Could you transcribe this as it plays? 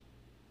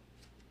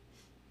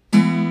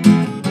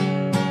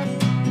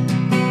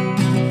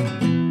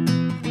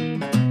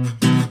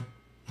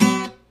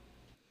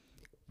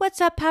What's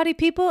up, pouty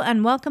people,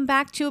 and welcome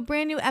back to a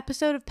brand new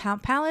episode of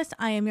Pout Palace.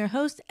 I am your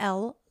host,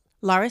 L.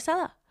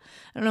 Laricella.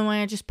 I don't know why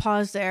I just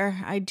paused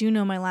there. I do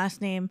know my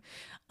last name,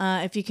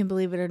 if you can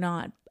believe it or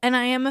not. And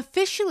I am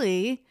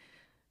officially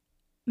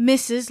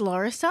Mrs.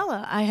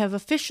 Laricella. I have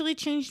officially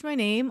changed my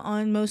name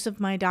on most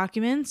of my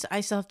documents. I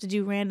still have to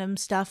do random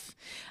stuff,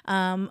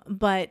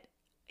 but,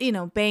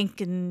 bank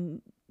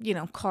and,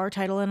 car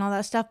title and all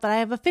that stuff. But I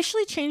have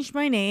officially changed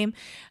my name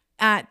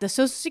at the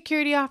Social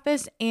Security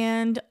office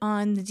and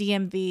on the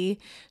DMV.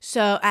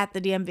 So at the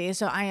DMV.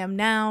 So I am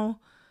now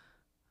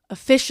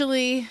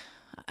officially,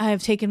 I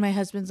have taken my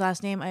husband's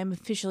last name. I am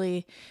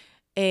officially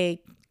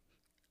a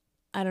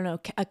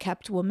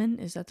kept woman.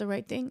 Is that the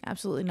right thing?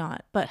 Absolutely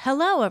not. But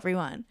hello,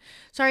 everyone.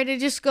 Sorry to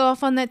just go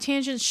off on that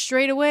tangent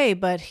straight away,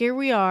 but here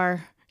we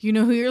are. You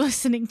know who you're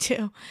listening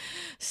to.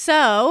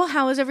 So,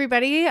 how is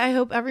everybody? I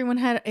hope everyone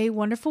had a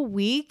wonderful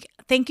week.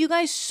 Thank you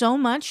guys so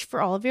much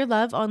for all of your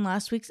love on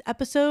last week's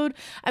episode.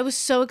 I was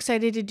so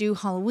excited to do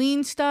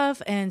Halloween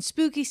stuff and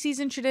spooky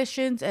season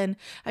traditions, and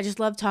I just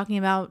love talking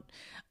about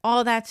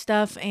all that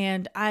stuff,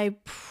 and I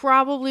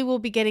probably will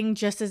be getting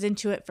just as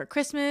into it for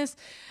Christmas.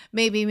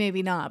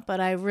 Maybe not, but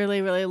I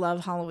really, really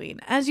love Halloween,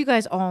 as you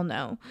guys all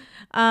know.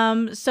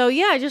 So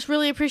yeah, I just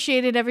really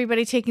appreciated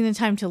everybody taking the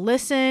time to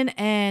listen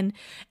and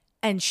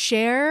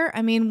share.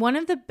 I mean, one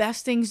of the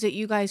best things that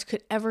you guys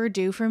could ever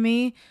do for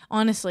me,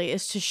 honestly,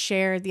 is to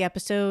share the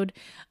episode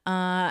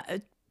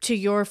to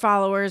your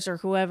followers or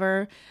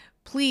whoever.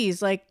 Please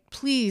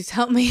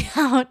help me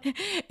out.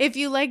 If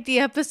you like the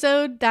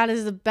episode, that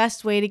is the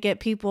best way to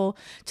get people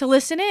to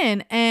listen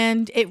in.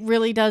 And it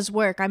really does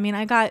work. I mean,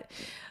 I got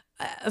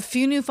a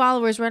few new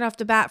followers right off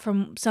the bat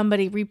from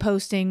somebody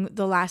reposting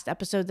the last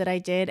episode that I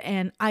did.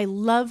 And I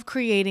love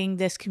creating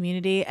this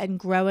community and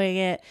growing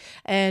it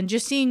and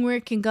just seeing where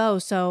it can go.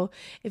 So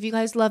if you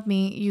guys love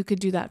me, you could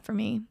do that for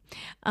me.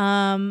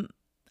 I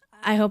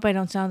hope I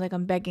don't sound like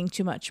I'm begging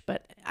too much,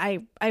 but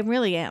I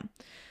really am.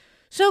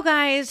 So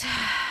guys,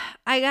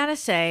 I gotta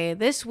say,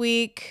 this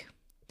week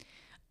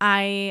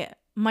I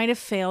might have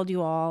failed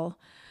you all,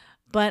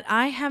 but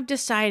I have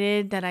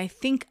decided that I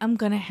think I'm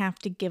going to have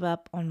to give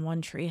up on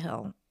One Tree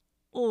Hill.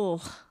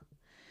 Oh,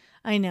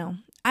 I know.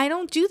 I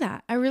don't do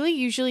that. I really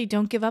usually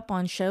don't give up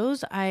on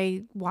shows.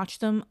 I watch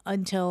them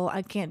until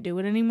I can't do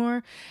it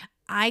anymore.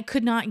 I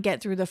could not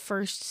get through the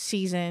first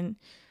season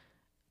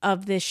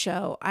of this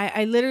show.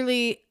 I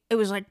literally, it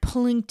was like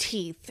pulling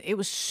teeth. It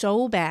was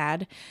so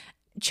bad.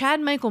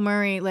 Chad Michael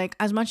Murray, like,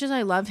 as much as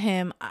I love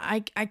him, I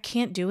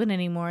can't do it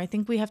anymore. I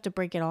think we have to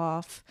break it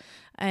off.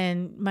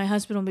 And my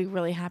husband will be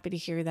really happy to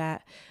hear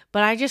that.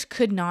 But I just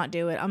could not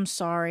do it. I'm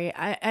sorry.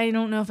 I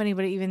don't know if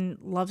anybody even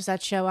loves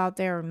that show out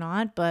there or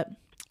not, but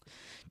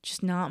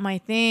just not my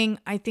thing.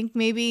 I think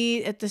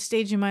maybe at this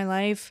stage in my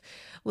life,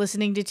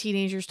 listening to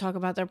teenagers talk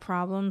about their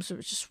problems,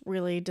 it just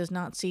really does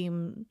not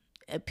seem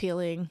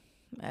appealing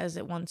as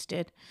it once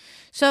did.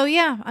 So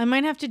yeah, I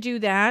might have to do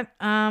that.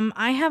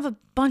 I have a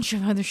bunch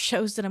of other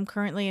shows that I'm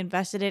currently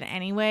invested in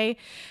anyway,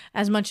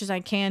 as much as I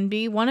can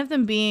be. One of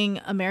them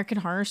being American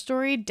Horror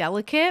Story,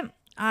 Delicate,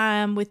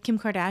 with Kim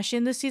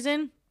Kardashian this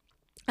season.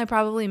 I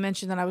probably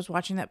mentioned that I was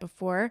watching that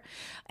before,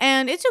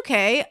 and it's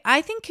okay.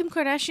 I think Kim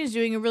Kardashian is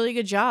doing a really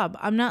good job.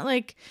 I'm not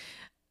like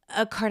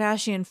a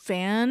Kardashian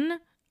fan.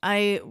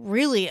 I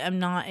really am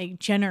not a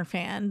Jenner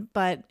fan,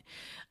 but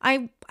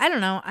I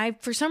don't know.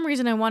 For some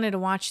reason I wanted to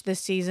watch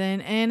this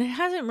season, and it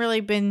hasn't really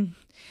been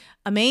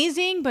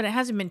amazing, but it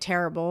hasn't been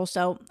terrible.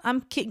 So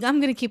I'm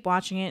going to keep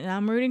watching it, and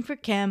I'm rooting for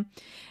Kim.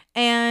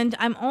 And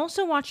I'm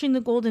also watching The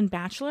Golden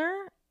Bachelor.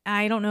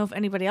 I don't know if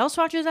anybody else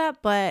watches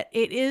that, but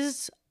it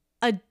is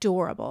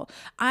adorable.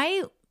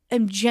 I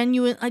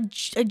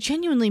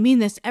genuinely mean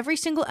this. Every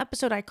single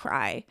episode I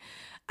cry.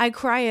 I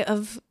cry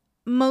of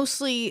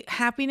mostly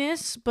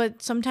happiness,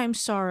 but sometimes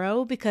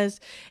sorrow,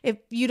 because if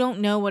you don't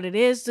know what it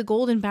is, The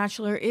Golden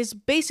Bachelor is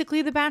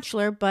basically The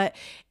Bachelor, but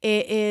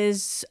it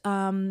is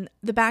the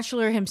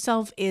Bachelor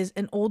himself is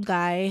an old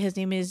guy. His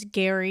name is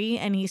Gary,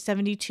 and he's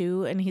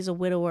 72, and he's a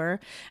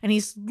widower, and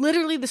he's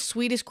literally the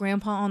sweetest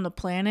grandpa on the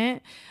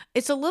planet.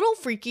 It's a little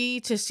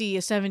freaky to see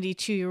a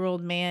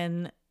 72-year-old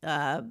man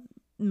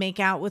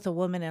make out with a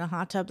woman in a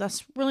hot tub.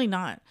 That's really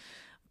not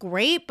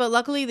great, but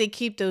luckily they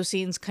keep those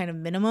scenes kind of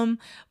minimum.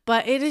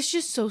 But it is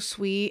just so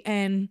sweet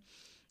and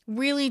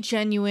really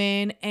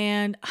genuine,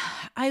 and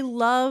I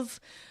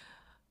love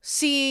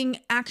seeing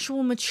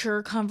actual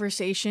mature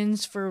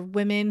conversations for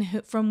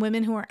women from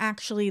women who are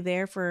actually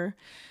there for,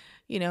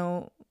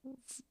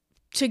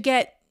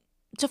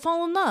 to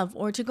fall in love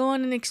or to go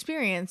on an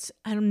experience.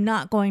 I'm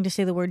not going to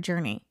say the word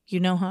journey.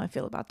 You know how I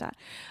feel about that.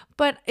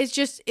 But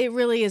it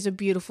really is a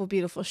beautiful,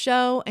 beautiful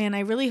show. And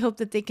I really hope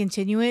that they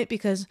continue it,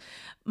 because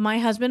my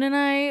husband and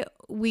I,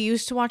 we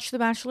used to watch The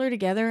Bachelor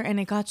together, and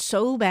it got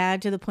so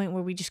bad to the point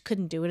where we just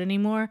couldn't do it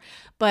anymore.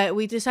 But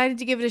we decided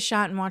to give it a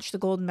shot and watch The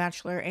Golden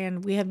Bachelor,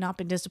 and we have not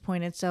been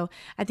disappointed. So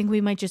I think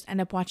we might just end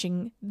up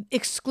watching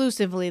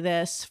exclusively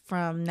this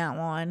from now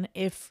on.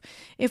 If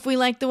we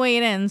like the way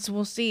it ends,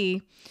 we'll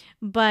see.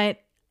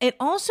 But it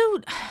also,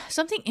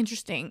 something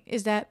interesting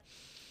is that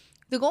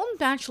The Golden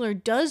Bachelor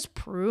does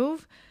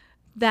prove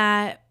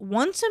that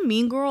once a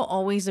mean girl,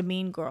 always a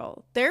mean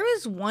girl. There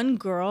is one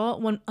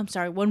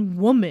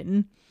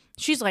woman,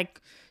 she's like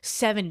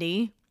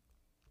 70,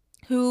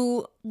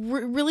 who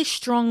really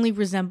strongly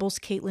resembles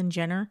Caitlyn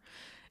Jenner.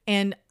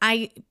 And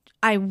I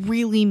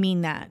really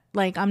mean that.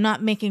 Like, I'm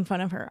not making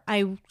fun of her.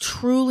 I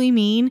truly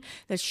mean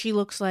that she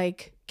looks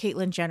like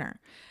Caitlyn Jenner.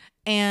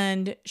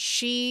 And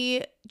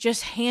she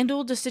just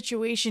handled the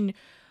situation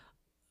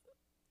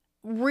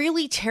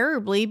really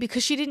terribly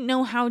because she didn't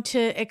know how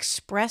to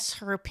express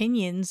her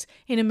opinions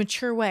in a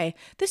mature way.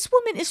 This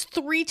woman is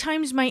 3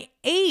 times my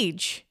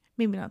age.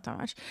 Maybe not that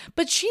much,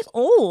 but she's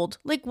old.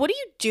 Like, what are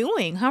you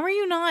doing? How are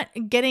you not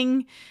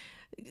getting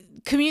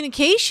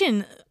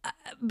communication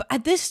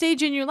at this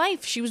stage in your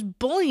life? She was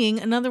bullying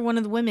another one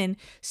of the women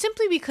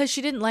simply because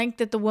she didn't like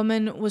that the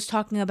woman was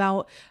talking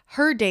about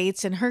her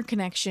dates and her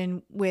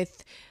connection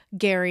with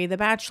Gary, the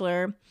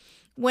Bachelor,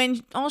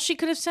 when all she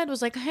could have said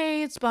was like,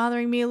 hey, it's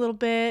bothering me a little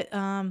bit.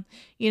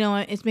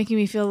 It's making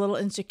me feel a little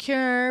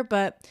insecure.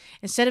 But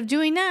instead of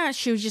doing that,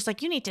 she was just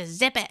like, you need to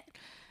zip it.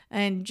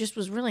 And just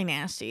was really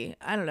nasty.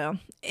 I don't know.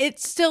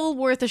 It's still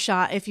worth a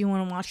shot if you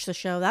want to watch the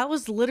show. That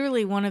was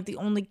literally one of the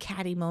only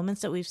catty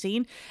moments that we've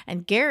seen.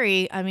 And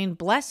Gary, I mean,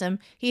 bless him,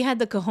 he had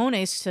the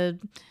cojones to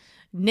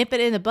nip it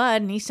in the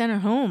bud, and he sent her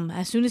home.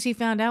 As soon as he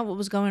found out what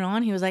was going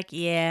on, he was like,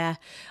 yeah,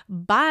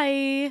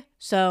 bye.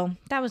 So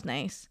that was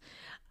nice.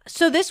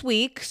 So this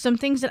week, some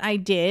things that I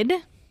did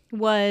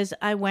was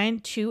I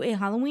went to a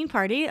Halloween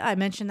party. I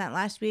mentioned that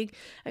last week.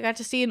 I got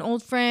to see an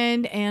old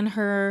friend and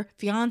her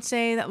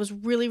fiance. That was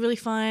really, really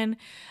fun.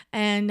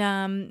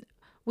 And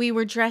we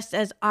were dressed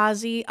as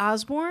Ozzy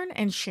Osbourne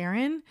and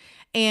Sharon.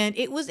 And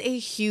it was a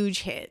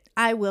huge hit.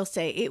 I will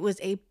say it was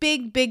a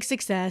big, big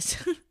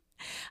success.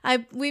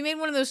 We made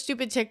one of those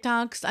stupid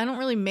TikToks. I don't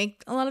really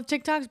make a lot of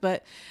TikToks,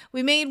 but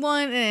we made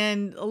one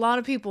and a lot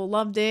of people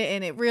loved it.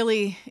 And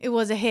it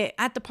was a hit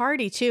at the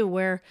party too,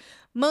 where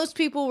most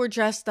people were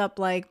dressed up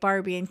like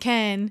Barbie and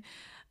Ken,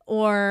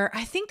 or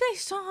I think I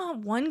saw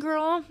one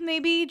girl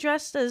maybe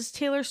dressed as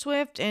Taylor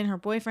Swift, and her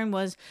boyfriend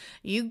was,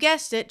 you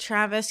guessed it,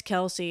 Travis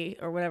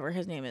Kelce, or whatever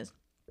his name is.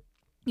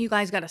 You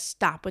guys got to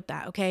stop with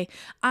that, okay?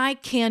 I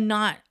can't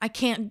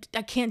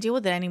deal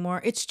with it anymore.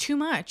 It's too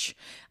much.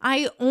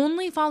 I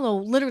only follow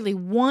literally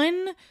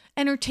one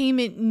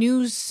entertainment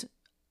news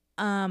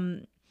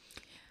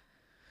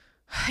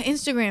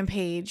Instagram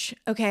page,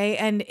 okay?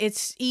 And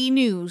it's E!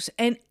 News.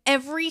 And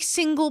every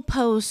single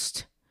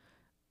post,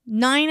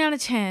 9 out of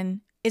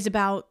 10, is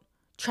about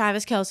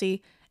Travis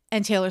Kelce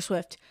and Taylor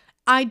Swift.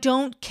 I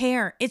don't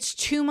care. It's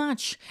too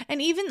much.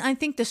 And even I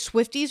think the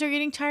Swifties are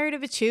getting tired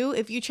of it too.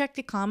 If you check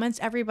the comments,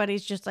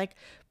 everybody's just like,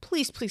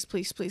 please, please,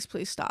 please, please,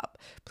 please stop.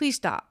 Please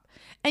stop.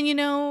 And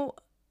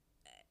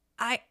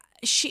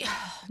she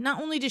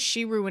not only does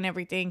she ruin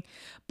everything,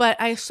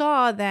 but I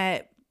saw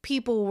that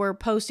people were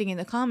posting in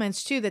the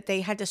comments too that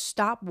they had to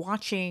stop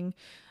watching.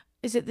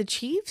 Is it the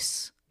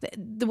Chiefs?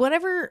 The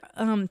whatever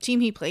team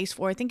he plays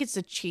for, I think it's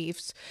the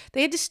Chiefs.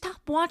 They had to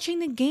stop watching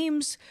the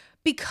games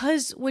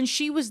because when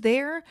she was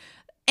there,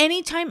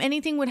 anytime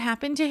anything would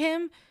happen to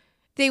him,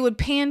 they would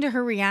pan to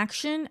her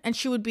reaction and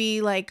she would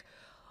be like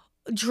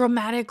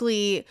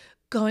dramatically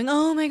going,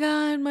 oh my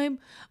God,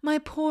 my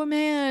poor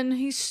man,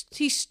 he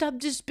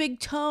stubbed his big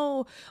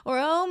toe, or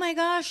oh my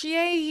gosh,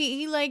 yay,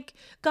 he like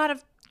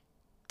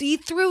he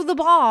threw the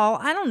ball.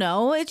 I don't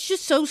know. It's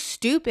just so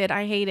stupid.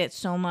 I hate it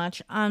so much.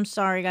 I'm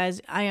sorry,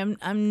 guys.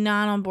 I'm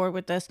not on board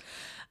with this.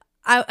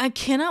 I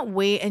cannot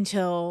wait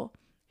until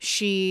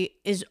she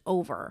is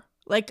over.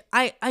 Like,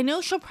 I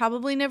know she'll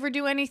probably never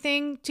do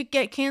anything to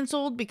get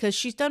canceled because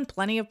she's done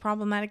plenty of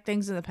problematic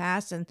things in the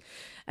past. And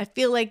I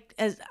feel like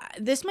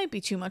this might be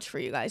too much for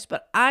you guys,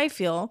 but I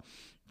feel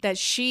that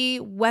she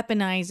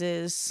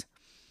weaponizes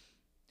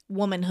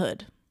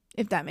womanhood,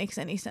 if that makes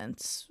any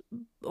sense,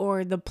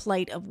 or the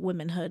plight of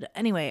womanhood.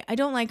 Anyway, I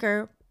don't like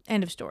her.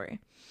 End of story.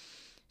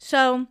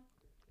 So,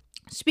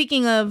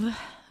 speaking of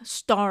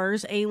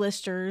stars,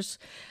 A-listers,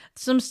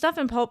 some stuff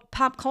in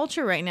pop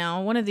culture right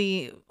now. One of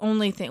the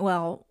only thing,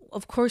 well,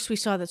 of course we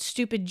saw that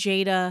stupid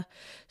Jada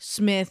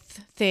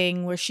Smith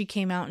thing where she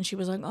came out and she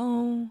was like,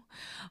 oh,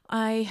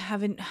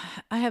 I've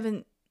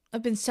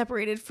been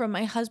separated from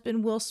my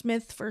husband, Will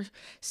Smith, for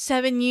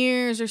 7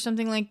 years or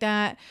something like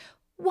that.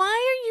 Why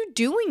are you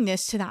doing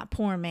this to that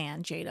poor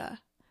man, Jada?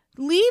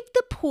 Leave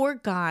the poor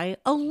guy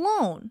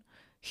alone.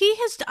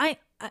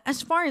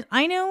 As far as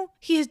I know,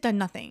 he has done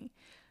nothing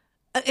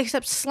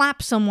except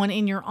slap someone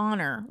in your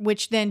honor,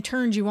 which then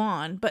turns you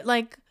on. But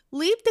like,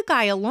 leave the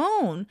guy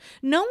alone.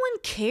 No one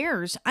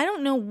cares. I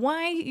don't know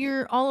why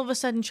you're all of a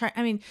sudden trying.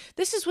 I mean,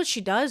 this is what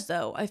she does,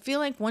 though. I feel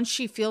like once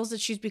she feels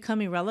that she's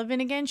become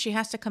irrelevant again, she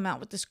has to come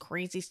out with this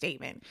crazy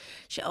statement.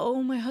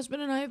 Oh, my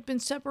husband and I have been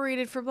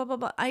separated for blah, blah,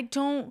 blah. I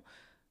don't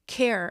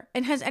care.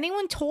 And has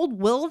anyone told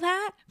Will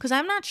that? Because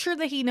I'm not sure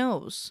that he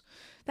knows.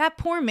 That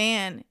poor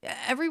man.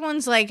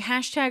 Everyone's like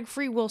hashtag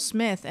free Will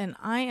Smith, and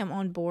I am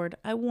on board.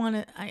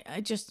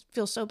 I just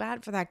feel so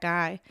bad for that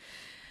guy.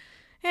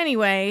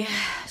 Anyway,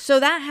 so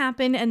that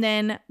happened, and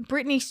then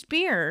Britney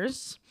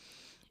Spears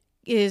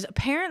is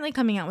apparently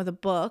coming out with a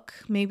book,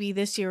 maybe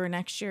this year or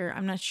next year.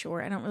 I'm not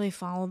sure. I don't really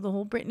follow the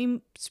whole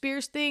Britney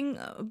Spears thing,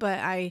 but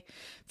I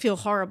feel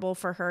horrible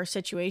for her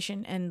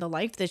situation and the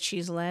life that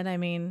she's led. I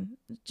mean,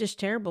 just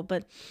terrible.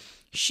 But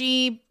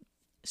she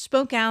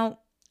spoke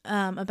out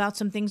about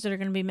some things that are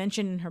going to be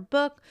mentioned in her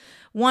book.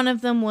 One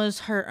of them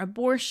was her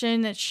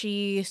abortion that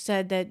she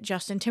said that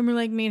Justin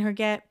Timberlake made her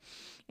get.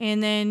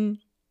 And then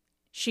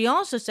she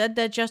also said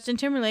that Justin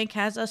Timberlake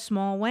has a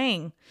small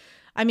wang.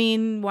 I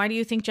mean, why do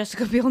you think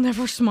Jessica Biel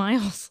never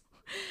smiles?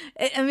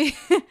 I mean,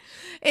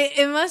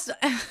 it must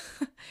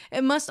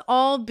it must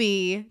all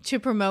be to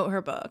promote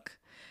her book.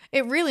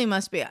 It really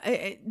must be.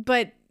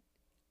 But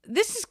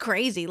this is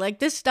crazy. Like,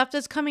 this stuff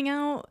that's coming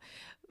out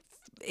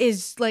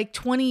is like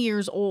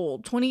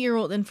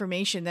 20-year-old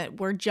information that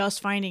we're just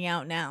finding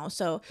out now.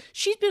 So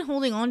she's been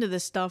holding on to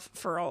this stuff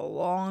for a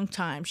long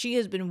time. She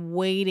has been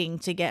waiting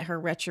to get her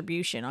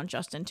retribution on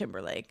Justin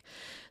Timberlake.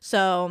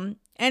 So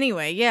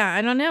anyway, yeah,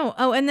 I don't know.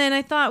 Oh, and then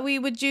I thought we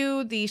would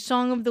do the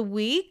song of the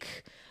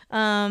week,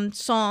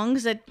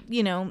 songs that,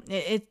 you know,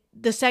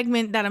 the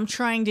segment that I'm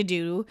trying to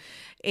do.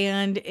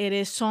 And it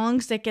is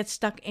songs that get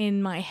stuck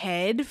in my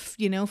head,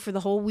 you know, for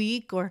the whole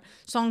week, or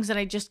songs that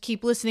I just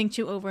keep listening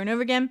to over and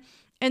over again.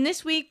 And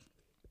this week,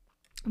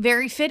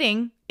 very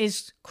fitting,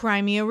 is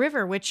Cry Me a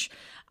River, which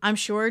I'm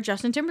sure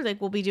Justin Timberlake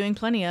will be doing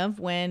plenty of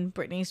when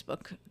Britney's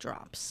book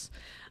drops.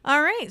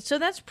 All right, so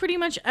that's pretty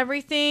much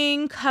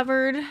everything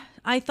covered.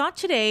 I thought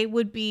today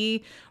would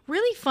be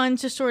really fun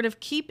to sort of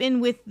keep in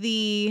with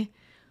the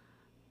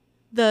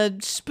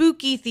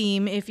spooky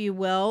theme, if you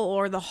will,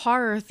 or the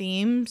horror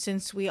theme,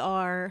 since we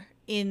are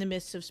in the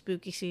midst of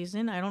spooky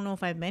season. I don't know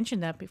if I've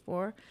mentioned that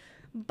before,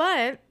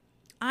 but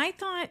I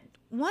thought,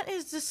 what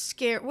is a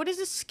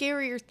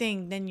scarier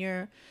thing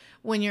than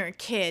when you're a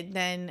kid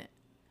than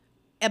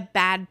a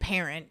bad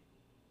parent?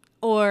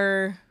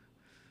 Or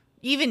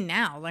even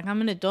now, like,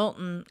 I'm an adult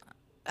and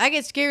I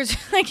get scared.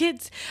 I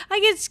get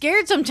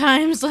scared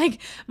sometimes.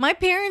 Like, my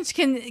parents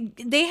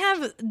they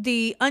have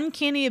the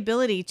uncanny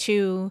ability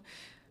to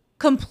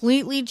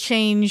completely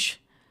change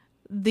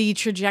the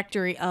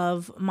trajectory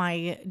of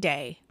my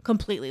day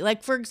completely.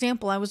 Like, for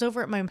example, I was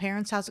over at my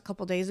parents' house a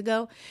couple days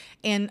ago,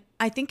 and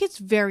I think it's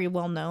very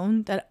well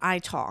known that I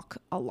talk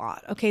a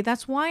lot. Okay,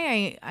 that's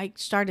why I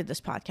started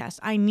this podcast.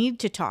 I need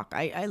to talk.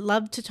 I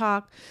love to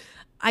talk.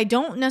 I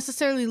don't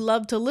necessarily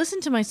love to listen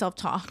to myself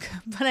talk,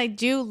 but I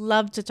do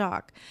love to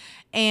talk.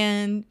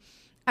 And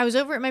I was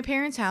over at my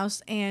parents'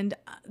 house and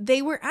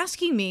they were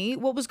asking me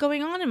what was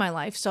going on in my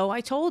life. So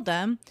I told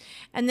them.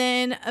 And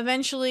then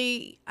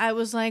eventually I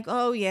was like,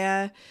 oh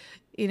yeah,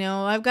 you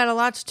know, I've got a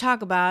lot to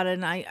talk about.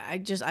 And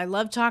I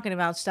love talking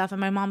about stuff. And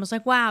my mom was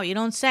like, wow, you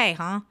don't say,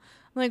 huh? I'm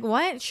like,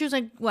 what? She was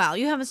like, well,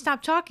 you haven't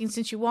stopped talking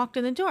since you walked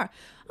in the door.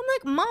 I'm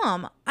like,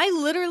 Mom,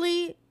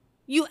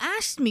 you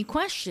asked me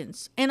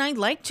questions and I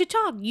like to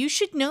talk. You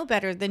should know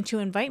better than to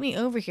invite me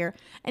over here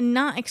and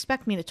not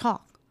expect me to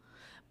talk.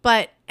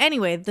 But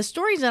anyway, the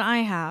stories that I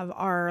have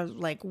are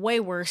like way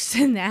worse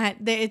than that.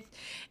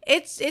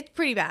 It's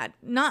pretty bad.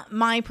 Not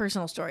my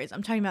personal stories.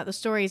 I'm talking about the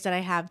stories that I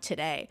have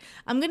today.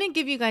 I'm going to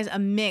give you guys a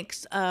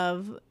mix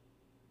of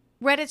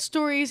Reddit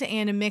stories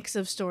and a mix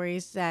of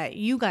stories that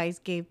you guys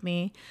gave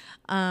me,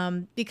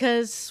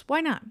 because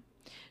why not?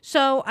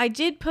 So I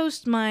did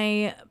post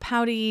my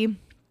Pouty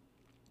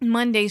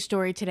Monday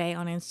story today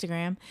on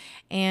Instagram,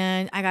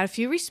 and I got a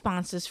few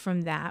responses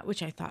from that,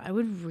 which I thought I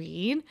would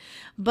read.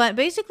 But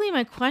basically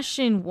my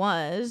question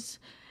was,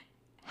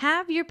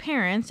 have your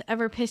parents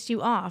ever pissed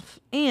you off?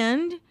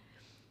 And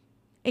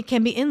it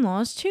can be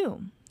in-laws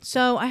too.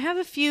 So I have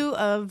a few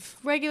of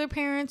regular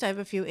parents. I have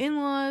a few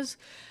in-laws.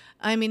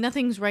 I mean,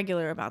 nothing's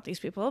regular about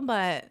these people,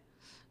 but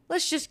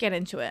let's just get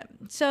into it.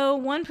 So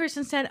one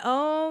person said,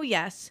 oh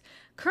yes,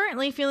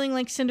 currently feeling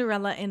like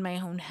Cinderella in my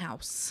own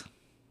house.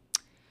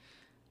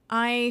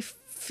 I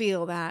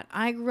feel that.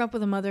 I grew up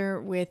with a mother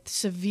with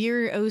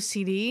severe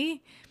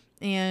OCD,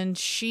 and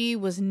she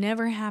was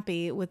never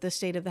happy with the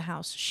state of the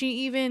house. She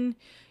even,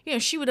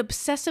 she would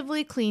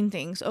obsessively clean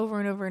things over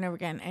and over and over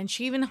again. And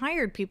she even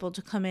hired people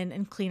to come in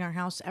and clean our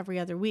house every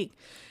other week.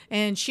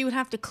 And she would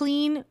have to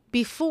clean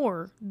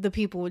before the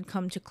people would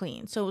come to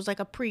clean. So it was like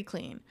a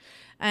pre-clean.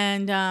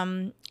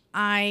 And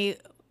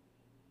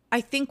I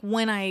think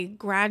when I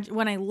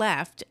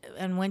left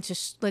and went to,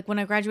 like, when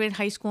I graduated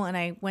high school and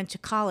I went to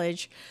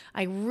college,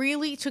 I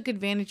really took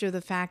advantage of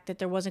the fact that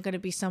there wasn't going to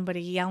be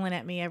somebody yelling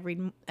at me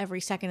every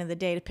second of the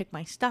day to pick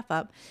my stuff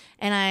up.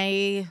 And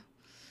I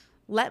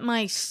let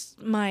my space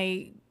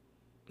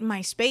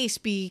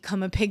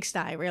become a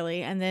pigsty,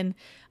 really. And then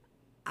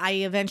I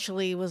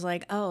eventually was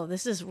like, oh,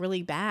 this is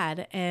really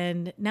bad.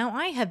 And now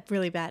I have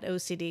really bad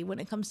OCD when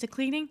it comes to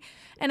cleaning.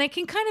 And I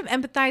can kind of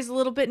empathize a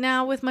little bit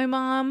now with my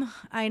mom.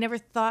 I never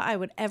thought I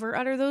would ever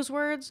utter those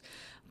words,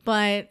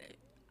 but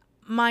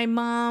my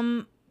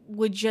mom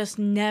would just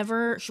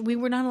never, we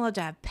were not allowed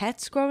to have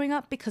pets growing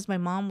up because my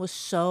mom was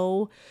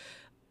so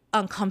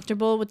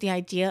uncomfortable with the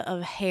idea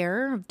of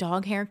hair, of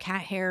dog hair,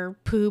 cat hair,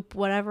 poop,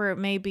 whatever it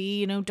may be.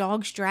 You know,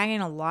 dogs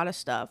dragging a lot of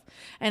stuff.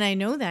 And I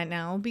know that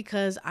now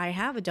because I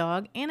have a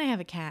dog and I have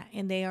a cat,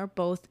 and they are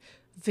both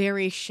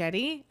very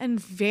sheddy and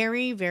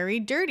very, very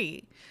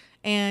dirty.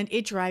 And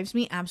it drives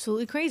me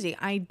absolutely crazy.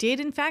 I did,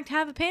 in fact,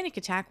 have a panic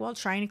attack while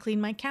trying to clean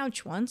my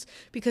couch once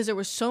because there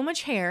was so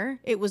much hair.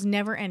 It was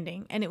never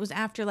ending. And it was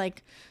after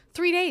like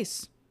 3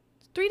 days.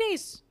 3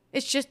 days.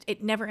 It's just,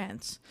 it never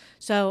ends.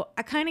 So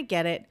I kind of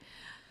get it.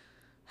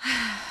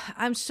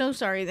 I'm so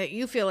sorry that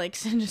you feel like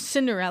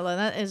Cinderella.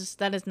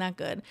 That is not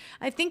good.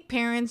 I think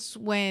parents,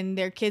 when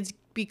their kids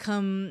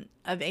become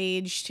of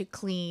age to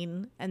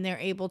clean and they're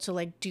able to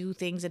like do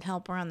things and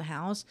help around the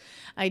house,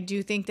 I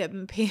do think that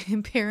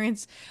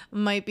parents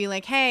might be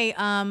like, hey,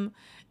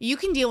 you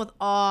can deal with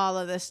all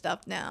of this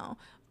stuff now.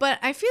 But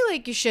I feel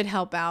like you should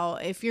help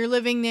out if you're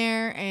living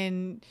there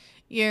and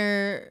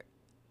you're,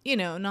 you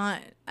know,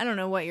 not, I don't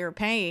know what you're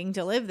paying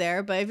to live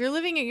there, but if you're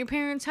living at your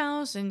parents'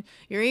 house and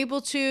you're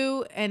able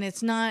to, and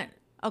it's not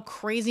a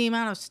crazy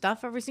amount of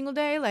stuff every single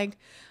day, like,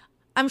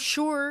 I'm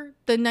sure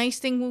the nice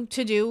thing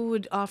to do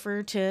would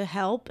offer to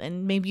help,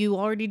 and maybe you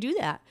already do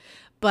that.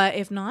 But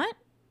if not,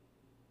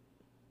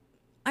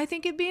 I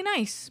think it'd be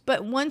nice.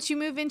 But once you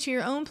move into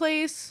your own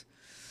place,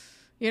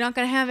 you're not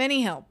going to have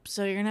any help.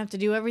 So you're going to have to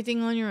do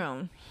everything on your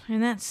own.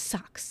 And that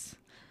sucks.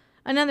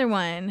 Another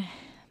one.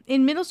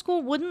 In middle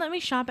school, wouldn't let me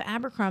shop at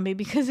Abercrombie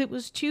because it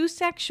was too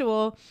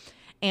sexual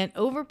and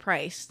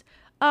overpriced.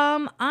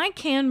 I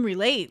can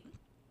relate.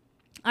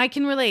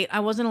 I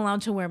wasn't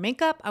allowed to wear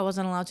makeup. I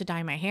wasn't allowed to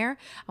dye my hair.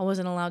 I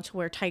wasn't allowed to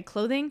wear tight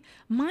clothing.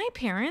 My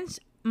parents,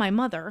 my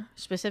mother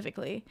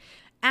specifically,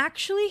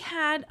 actually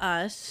had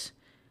us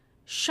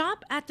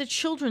shop at the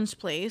children's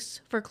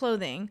place for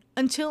clothing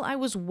until I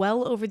was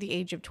well over the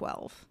age of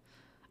 12.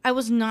 I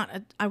was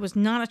not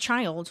a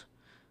child.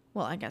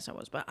 Well, I guess I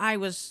was, but I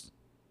was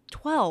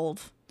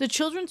 12. The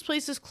children's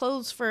place is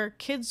clothes for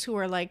kids who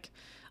are like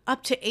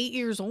up to 8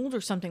 years old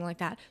or something like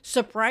that.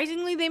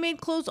 Surprisingly, they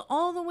made clothes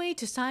all the way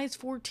to size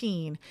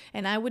 14.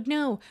 And I would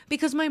know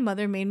because my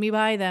mother made me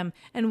buy them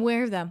and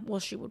wear them. Well,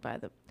 she would buy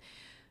them.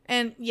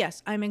 And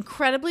yes, I'm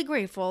incredibly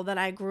grateful that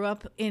I grew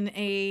up in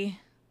a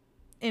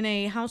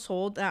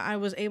household that I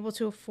was able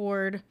to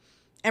afford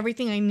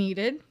everything I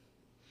needed.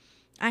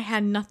 I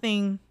had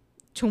nothing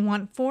to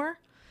want for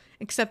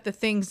except the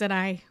things that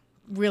I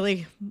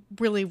really,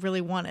 really,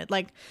 really wanted.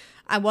 Like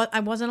I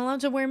wasn't allowed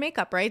to wear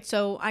makeup, right?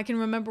 So I can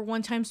remember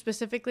one time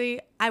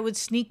specifically, I would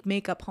sneak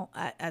makeup home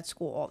at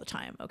school all the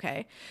time,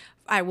 okay?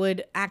 I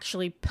would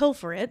actually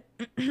pilfer it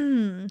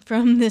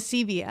from the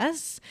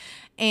CVS,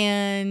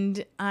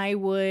 and I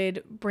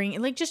would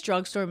bring like just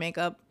drugstore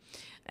makeup.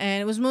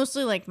 And it was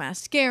mostly like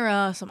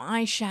mascara, some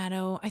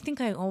eyeshadow. I think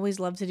I always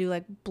loved to do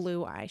like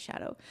blue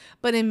eyeshadow.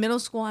 But in middle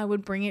school, I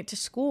would bring it to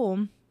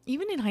school.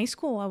 Even in high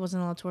school, I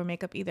wasn't allowed to wear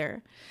makeup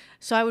either.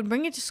 So I would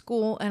bring it to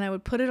school and I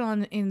would put it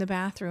on in the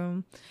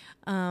bathroom,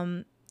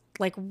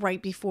 like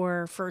right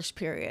before first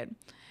period.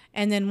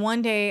 And then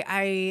one day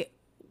I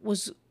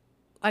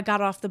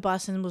got off the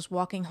bus and was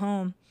walking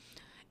home,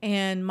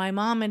 and my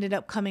mom ended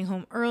up coming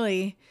home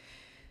early,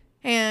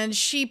 and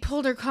she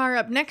pulled her car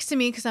up next to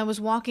me because I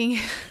was walking.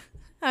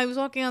 I was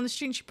walking on the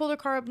street and she pulled her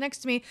car up next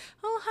to me.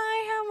 Oh,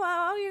 hi,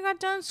 how you got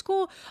done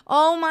school?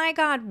 Oh my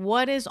God,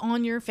 what is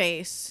on your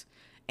face?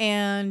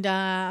 And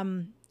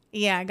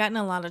yeah, I got in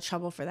a lot of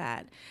trouble for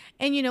that.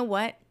 And you know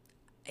what?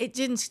 It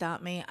didn't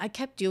stop me. I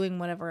kept doing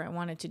whatever I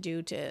wanted to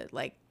do to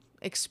like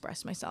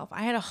express myself.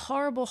 I had a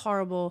horrible,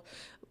 horrible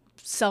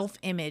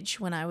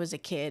self-image when I was a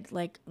kid.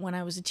 Like when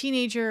I was a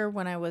teenager,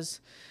 when I was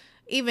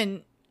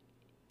even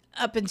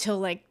up until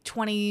like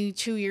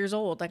 22 years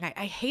old. Like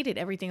I hated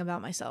everything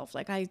about myself.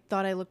 Like I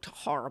thought I looked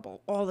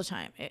horrible all the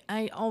time.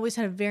 I always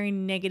had a very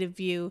negative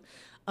view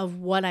of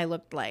what I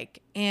looked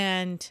like.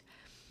 And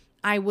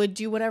I would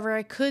do whatever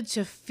I could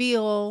to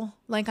feel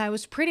like I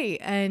was pretty.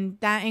 And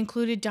that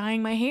included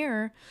dyeing my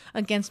hair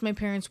against my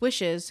parents'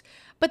 wishes.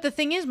 But the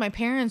thing is, my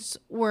parents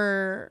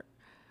were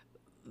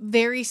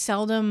very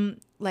seldom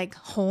like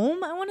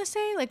home, I want to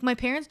say. Like my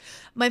parents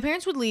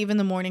would leave in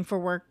the morning for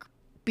work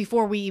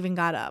before we even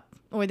got up.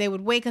 Or they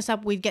would wake us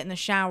up, we'd get in the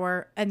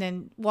shower, and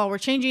then while we're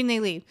changing, they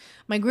leave.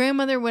 My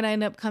grandmother would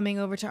end up coming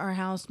over to our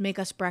house, make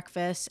us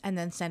breakfast, and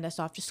then send us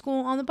off to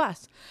school on the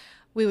bus.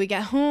 We would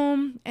get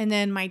home, and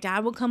then my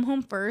dad would come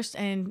home first,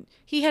 and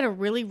he had a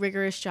really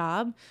rigorous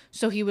job,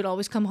 so he would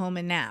always come home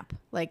and nap,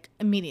 like,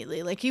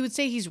 immediately. Like, he would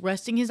say he's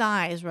resting his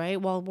eyes, right,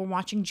 while we're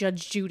watching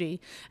Judge Judy,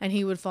 and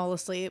he would fall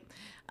asleep.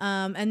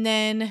 And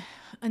then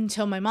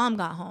until my mom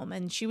got home,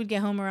 and she would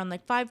get home around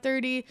like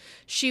 5:30.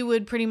 She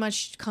would pretty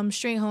much come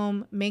straight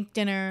home, make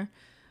dinner.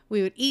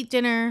 We would eat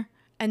dinner,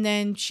 and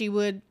then she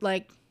would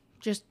like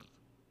just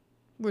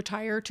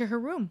retire to her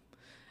room.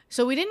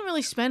 So we didn't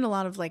really spend a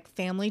lot of like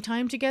family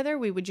time together.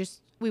 We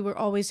were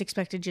always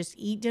expected to just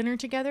eat dinner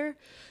together.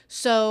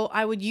 So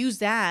I would use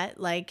that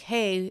like,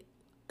 hey,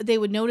 they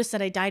would notice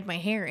that I dyed my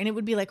hair, and it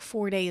would be like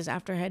 4 days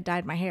after I had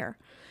dyed my hair.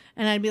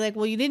 And I'd be like,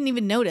 well, you didn't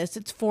even notice.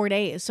 It's 4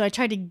 days. So I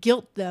tried to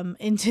guilt them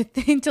into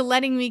into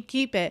letting me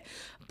keep it.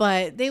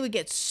 But they would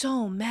get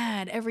so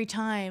mad every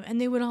time.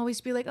 And they would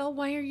always be like, oh,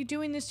 why are you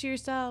doing this to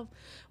yourself?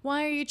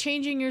 Why are you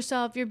changing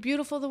yourself? You're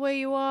beautiful the way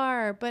you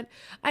are. But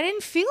I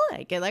didn't feel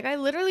like it. Like, I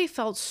literally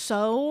felt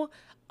so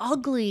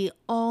ugly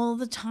all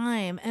the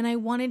time, and I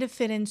wanted to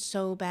fit in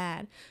so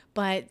bad.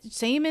 But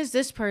same as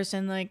this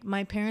person, like,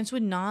 my parents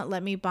would not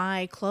let me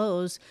buy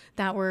clothes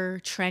that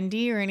were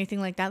trendy or anything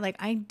like that. Like,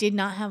 I did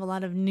not have a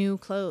lot of new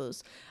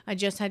clothes. I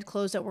just had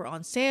clothes that were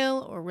on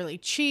sale or really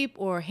cheap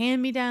or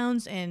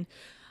hand-me-downs, and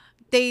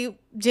they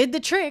did the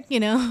trick, you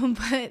know.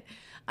 But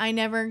I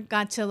never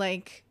got to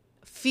like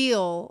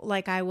feel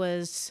like I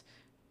was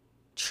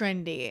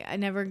trendy. I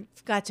never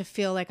got to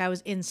feel like I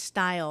was in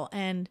style.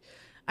 And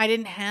I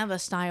didn't have a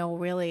style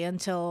really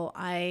until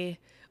I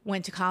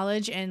went to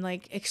college and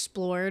like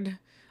explored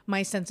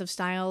my sense of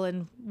style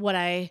and what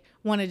I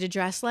wanted to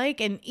dress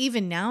like. And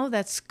even now,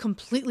 that's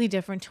completely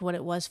different to what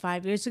it was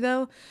 5 years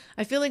ago.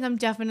 I feel like I'm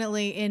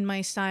definitely in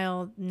my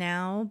style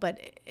now, but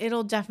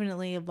it'll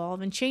definitely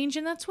evolve and change,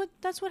 and that's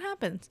what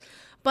happens.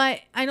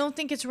 But I don't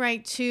think it's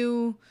right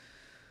to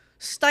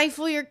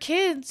stifle your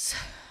kids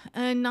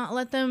and not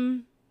let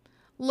them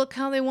look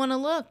how they want to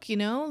look, you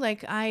know?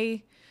 Like,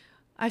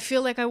 I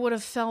feel like I would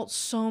have felt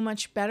so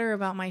much better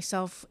about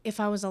myself if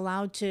I was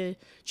allowed to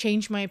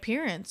change my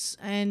appearance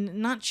and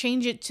not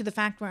change it to the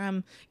fact where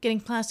I'm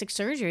getting plastic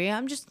surgery.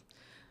 I'm just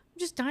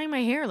dyeing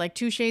my hair like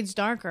 2 shades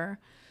darker.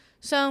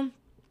 So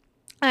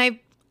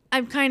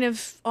I've kind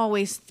of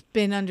always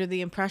been under the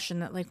impression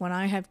that like when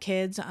I have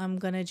kids, I'm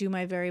going to do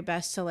my very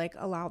best to like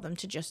allow them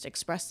to just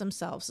express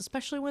themselves,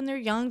 especially when they're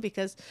young,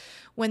 because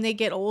when they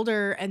get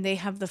older and they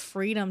have the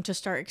freedom to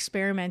start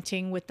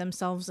experimenting with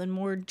themselves in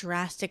more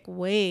drastic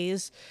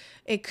ways,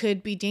 it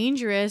could be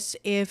dangerous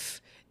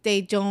if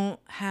they don't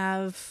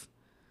have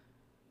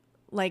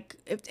like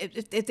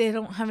if they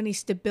don't have any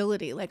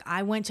stability. Like,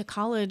 I went to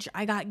college,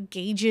 I got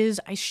gauges,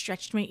 I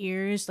stretched my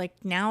ears, like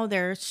now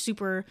they're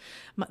super,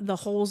 the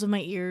holes of my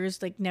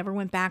ears like never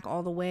went back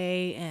all the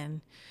way,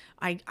 and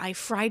I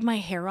fried my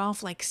hair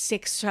off like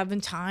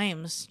 6-7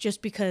 times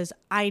just because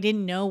I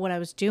didn't know what I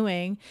was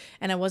doing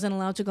and I wasn't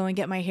allowed to go and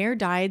get my hair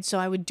dyed, so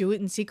I would do it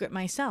in secret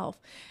myself.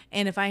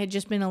 And if I had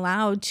just been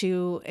allowed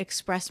to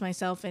express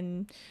myself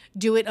and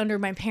do it under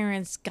my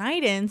parents'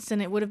 guidance,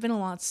 then it would have been a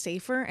lot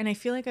safer. And I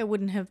feel like I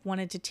wouldn't have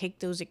wanted to take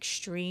those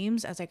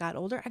extremes as I got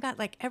older. I got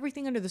like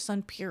everything under the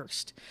sun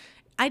pierced.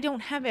 I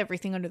don't have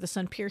everything under the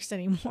sun pierced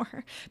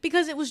anymore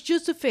because it was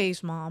just a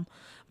phase, Mom.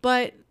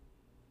 But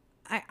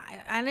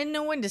I didn't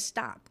know when to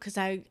stop because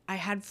I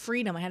had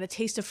freedom. I had a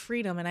taste of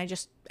freedom, and I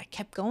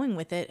kept going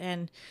with it.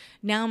 And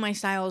now my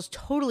style is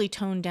totally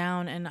toned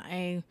down, and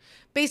I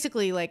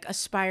basically like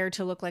aspire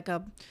to look like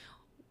a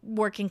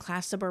working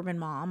class suburban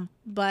mom.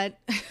 But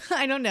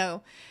I don't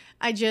know.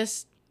 I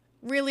just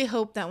really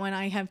hope that when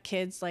I have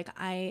kids, like,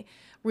 I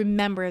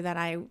remember that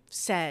I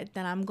said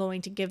that I'm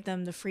going to give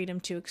them the freedom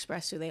to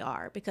express who they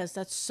are, because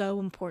that's so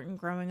important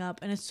growing up,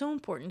 and it's so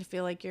important to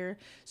feel like you're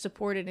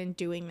supported in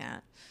doing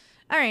that.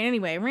 All right,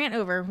 anyway, rant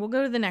over. We'll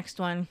go to the next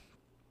one.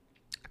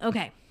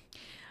 Okay.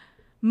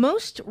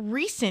 Most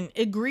recent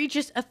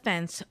egregious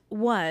offense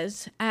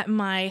was at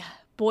my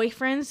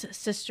boyfriend's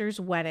sister's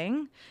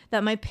wedding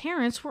that my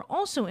parents were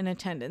also in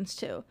attendance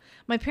to.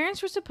 My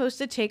parents were supposed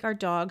to take our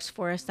dogs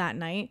for us that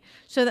night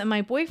so that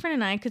my boyfriend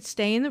and I could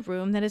stay in the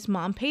room that his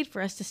mom paid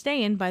for us to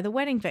stay in by the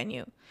wedding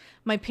venue.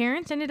 My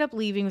parents ended up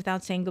leaving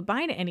without saying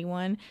goodbye to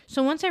anyone,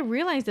 so once I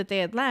realized that they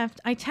had left,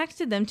 I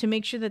texted them to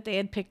make sure that they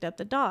had picked up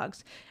the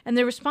dogs, and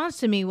their response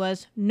to me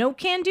was, "No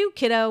can do,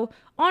 kiddo,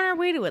 on our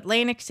way to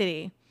Atlantic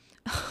City."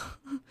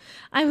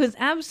 I was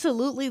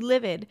absolutely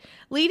livid.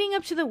 Leading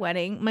up to the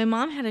wedding, my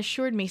mom had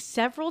assured me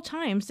several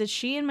times that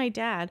she and my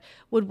dad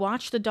would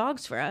watch the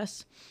dogs for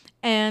us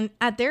and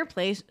at their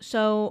place,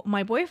 so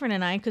my boyfriend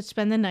and I could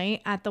spend the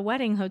night at the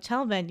wedding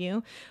hotel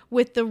venue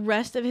with the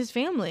rest of his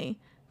family.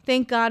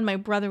 Thank God my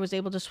brother was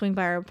able to swing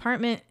by our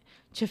apartment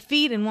to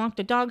feed and walk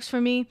the dogs for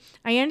me.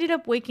 I ended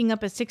up waking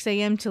up at 6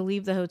 a.m. to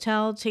leave the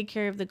hotel, take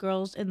care of the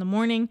girls in the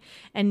morning,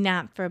 and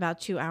nap for about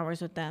 2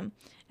 hours with them.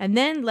 And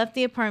then left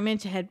the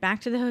apartment to head back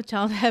to the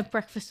hotel to have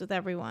breakfast with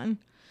everyone.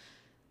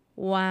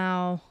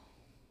 Wow.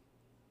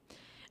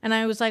 And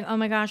I was like, oh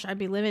my gosh, I'd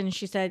be livid. And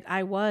she said,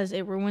 I was.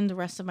 It ruined the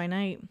rest of my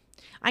night.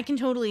 I can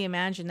totally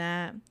imagine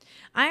that.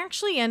 I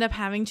actually end up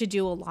having to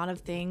do a lot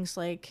of things,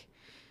 like,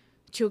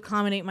 to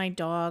accommodate my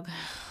dog.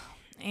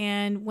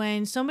 And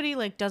when somebody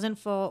like doesn't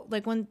fall,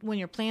 like when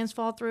your plans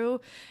fall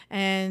through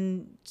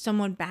and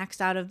someone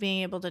backs out of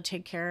being able to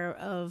take care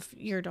of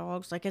your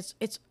dogs, like it's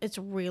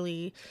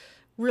really,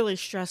 really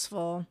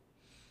stressful.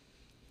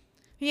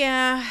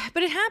 Yeah,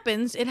 but it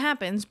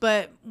happens.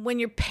 But when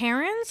your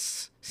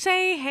parents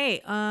say,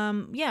 hey,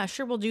 yeah,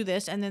 sure, we'll do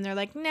this. And then they're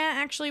like, nah,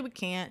 actually we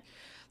can't.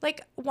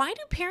 Like, why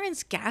do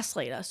parents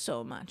gaslight us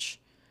so much?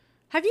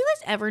 Have you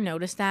guys ever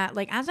noticed that?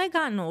 Like, as I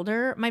gotten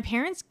older, my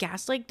parents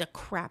gaslight the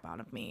crap out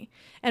of me.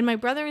 And my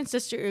brother and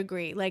sister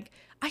agree. Like,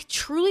 I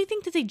truly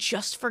think that they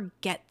just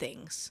forget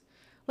things.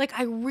 Like,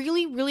 I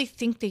really, really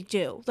think they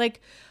do.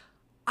 Like,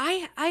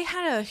 I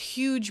had a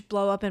huge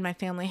blow up in my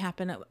family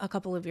happen a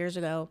couple of years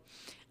ago.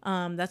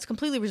 That's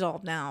completely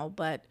resolved now,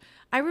 but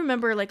I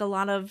remember like a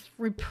lot of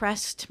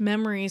repressed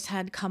memories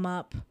had come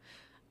up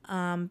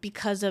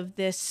because of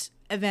this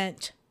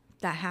event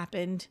that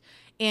happened,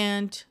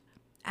 and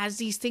as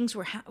these things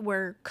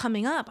were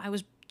coming up, I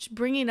was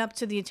bringing it up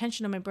to the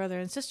attention of my brother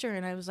and sister,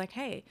 and I was like,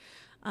 "Hey,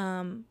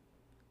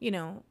 you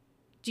know,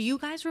 do you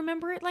guys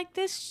remember it like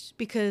this?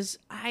 Because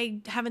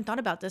I haven't thought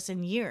about this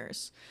in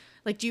years.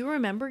 Like, do you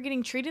remember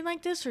getting treated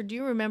like this, or do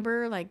you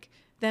remember like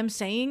them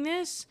saying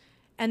this?"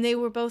 And they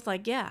were both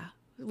like, "Yeah,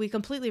 we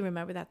completely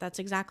remember that. That's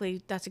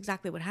exactly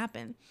what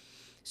happened."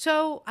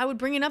 So I would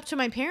bring it up to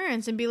my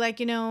parents and be like,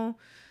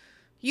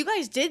 you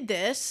guys did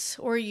this,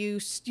 or you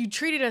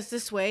treated us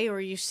this way, or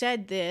you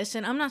said this.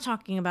 And I'm not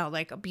talking about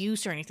like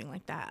abuse or anything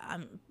like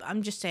that.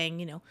 I'm just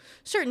saying,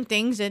 certain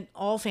things that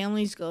all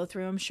families go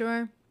through, I'm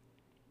sure.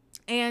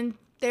 And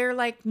they're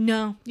like,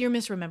 "No, you're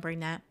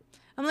misremembering that."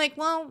 I'm like,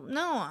 "Well,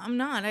 no, I'm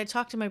not. I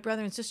talked to my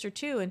brother and sister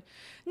too, and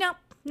no,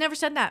 never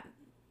said that.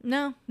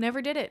 No,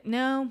 never did it.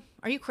 No,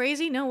 are you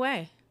crazy? No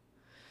way."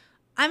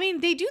 I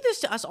mean, they do this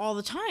to us all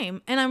the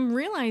time. And I'm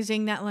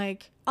realizing that,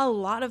 like, a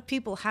lot of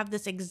people have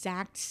this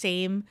exact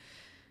same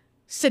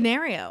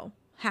scenario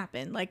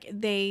happen. Like,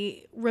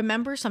 they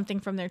remember something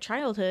from their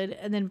childhood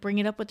and then bring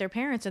it up with their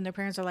parents, and their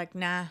parents are like,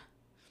 "Nah,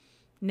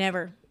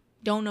 never.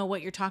 Don't know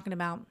what you're talking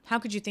about. How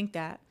could you think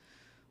that?"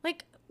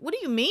 Like, what do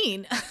you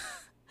mean?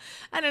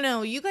 I don't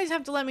know. You guys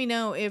have to let me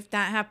know if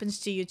that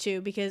happens to you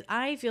too, because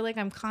I feel like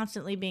I'm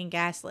constantly being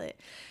gaslit.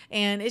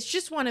 And it's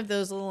just one of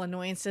those little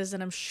annoyances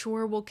that I'm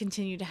sure will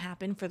continue to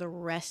happen for the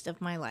rest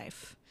of my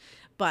life.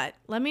 But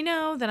let me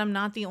know that I'm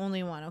not the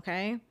only one,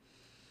 okay?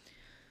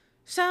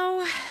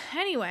 So,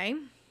 anyway,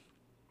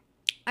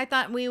 I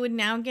thought we would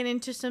now get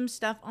into some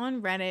stuff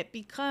on Reddit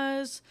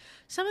because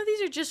some of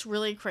these are just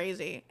really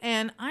crazy.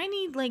 And I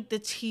need like the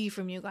tea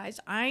from you guys.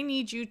 I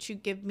need you to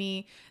give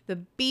me the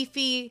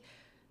beefy,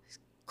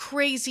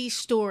 crazy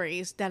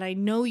stories that I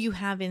know you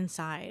have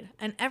inside.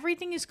 And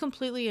everything is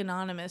completely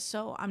anonymous.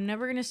 So I'm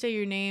never going to say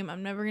your name.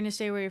 I'm never going to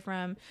say where you're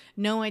from.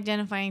 No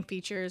identifying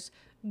features.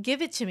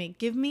 Give it to me.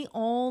 Give me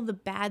all the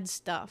bad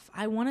stuff.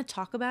 I want to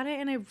talk about it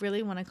and I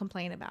really want to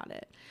complain about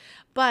it.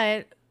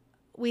 But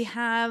we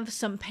have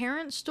some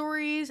parent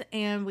stories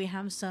and we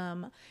have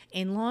some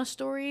in-law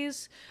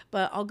stories,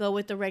 but I'll go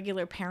with the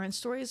regular parent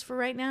stories for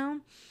right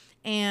now.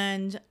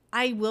 And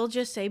I will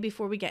just say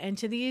before we get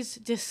into these,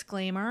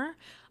 disclaimer,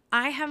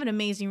 I have an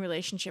amazing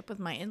relationship with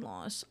my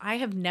in-laws. I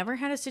have never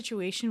had a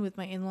situation with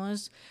my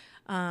in-laws,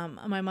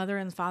 my mother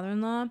and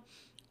father-in-law,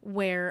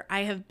 where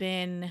I have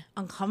been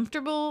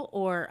uncomfortable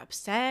or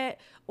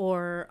upset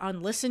or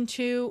unlistened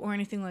to or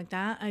anything like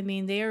that. I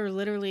mean, they are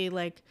literally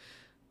like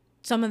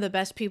some of the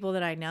best people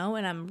that I know,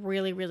 and I'm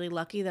really, really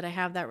lucky that I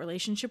have that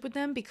relationship with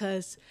them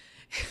because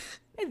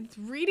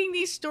reading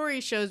these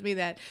stories shows me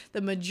that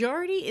the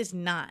majority is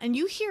not. And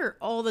you hear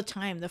all the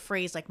time the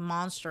phrase like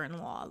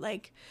monster-in-law.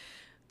 Like,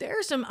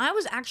 I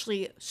was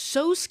actually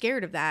so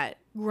scared of that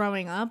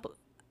growing up,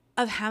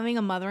 of having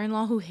a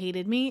mother-in-law who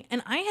hated me.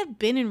 And I have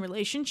been in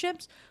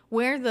relationships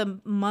where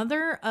the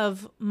mother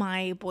of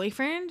my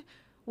boyfriend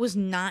was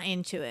not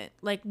into it,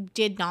 like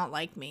did not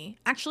like me.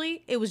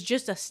 Actually, it was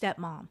just a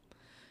stepmom.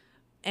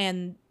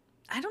 And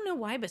I don't know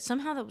why, but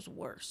somehow that was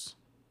worse.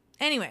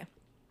 Anyway,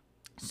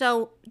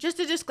 so just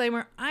a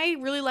disclaimer, I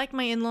really like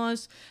my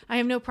in-laws. I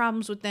have no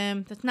problems with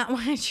them. That's not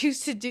why I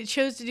chose to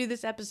do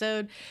this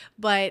episode.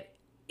 But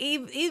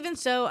even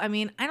so, I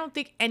mean, I don't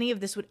think any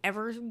of this would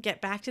ever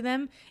get back to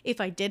them if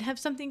I did have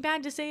something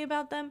bad to say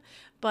about them,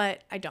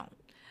 but I don't.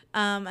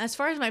 As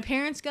far as my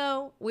parents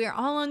go, we are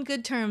all on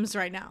good terms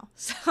right now.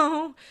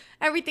 So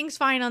everything's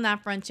fine on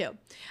that front too. All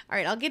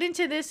right, I'll get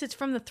into this. It's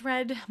from the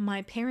thread,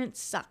 My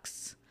Parents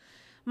Sucks.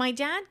 My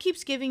dad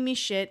keeps giving me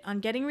shit on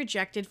getting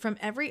rejected from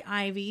every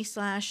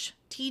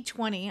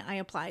Ivy/T20 I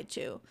applied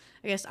to.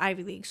 I guess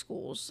Ivy League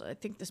schools. I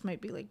think this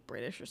might be like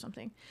British or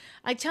something.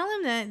 I tell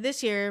him that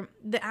this year,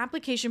 the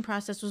application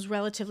process was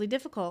relatively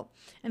difficult.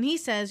 And he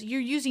says, "You're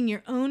using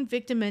your own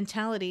victim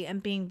mentality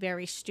and being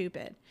very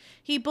stupid."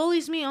 He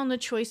bullies me on the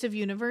choice of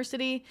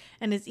university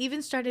and has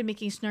even started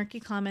making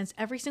snarky comments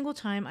every single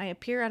time I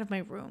appear out of my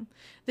room.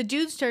 The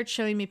dude starts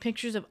showing me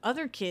pictures of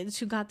other kids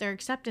who got their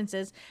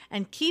acceptances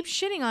and keeps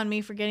shitting on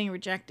me for getting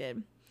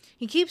rejected.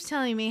 He keeps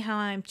telling me how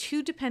I'm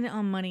too dependent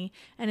on money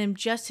and am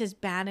just his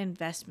bad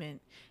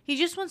investment. He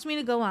just wants me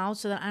to go out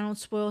so that I don't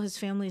spoil his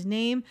family's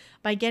name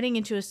by getting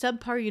into a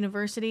subpar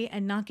university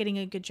and not getting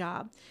a good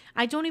job.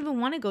 I don't even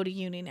want to go to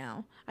uni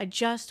now. I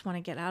just want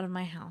to get out of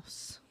my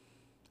house.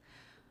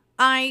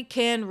 I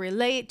can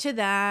relate to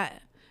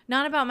that.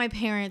 Not about my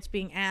parents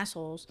being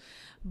assholes,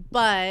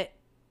 but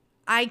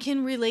I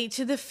can relate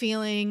to the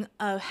feeling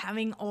of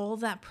having all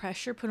that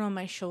pressure put on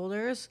my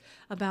shoulders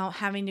about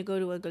having to go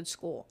to a good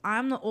school.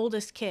 I'm the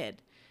oldest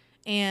kid,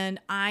 and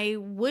I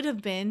would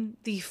have been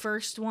the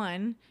first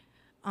one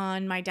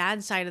on my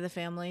dad's side of the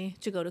family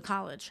to go to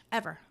college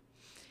ever.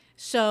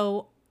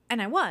 So,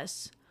 and I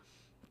was,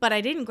 but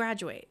I didn't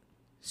graduate.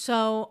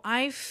 So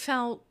I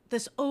felt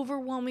this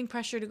overwhelming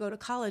pressure to go to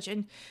college.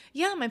 And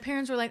yeah, my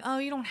parents were like, oh,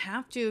 you don't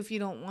have to if you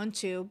don't want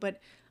to. But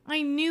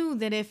I knew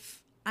that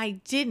if I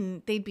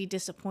didn't, they'd be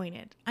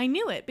disappointed. I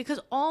knew it because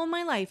all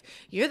my life,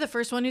 you're the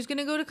first one who's going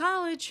to go to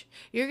college.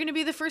 You're going to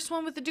be the first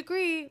one with a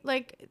degree.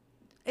 Like,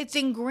 it's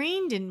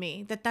ingrained in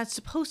me that that's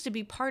supposed to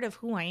be part of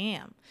who I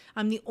am.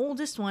 I'm the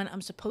oldest one.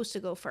 I'm supposed to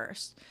go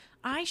first.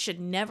 I should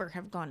never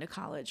have gone to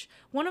college.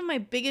 One of my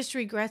biggest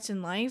regrets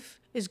in life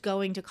is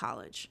going to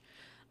college.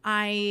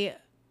 I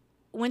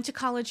went to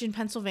college in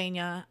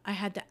Pennsylvania. I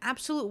had the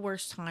absolute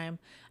worst time.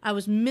 I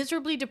was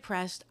miserably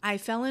depressed. I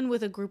fell in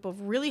with a group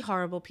of really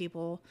horrible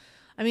people.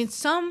 I mean,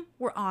 some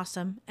were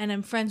awesome, and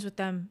I'm friends with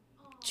them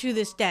to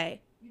this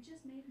day. You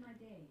just made my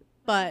day.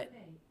 But By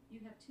the way, you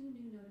have 2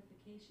 new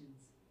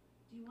notifications.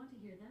 Do you want to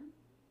hear them?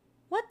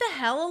 what the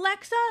hell,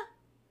 Alexa?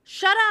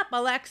 Shut up,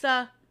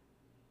 Alexa.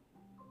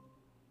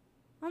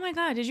 Oh my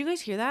God, did you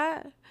guys hear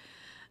that?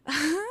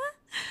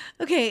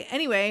 Okay,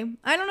 anyway,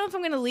 I don't know if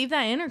I'm going to leave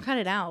that in or cut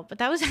it out, but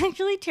that was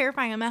actually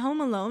terrifying. I'm at home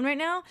alone right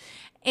now,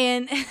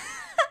 and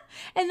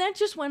and that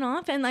just went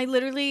off, and I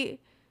literally,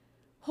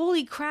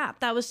 holy crap,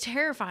 that was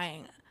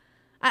terrifying.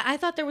 I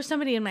thought there was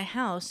somebody in my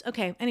house.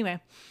 Okay, anyway.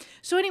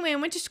 So anyway, I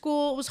went to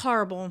school. It was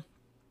horrible.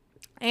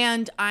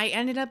 And I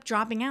ended up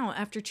dropping out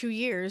after 2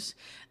 years.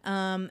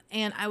 And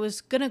I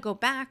was going to go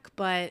back,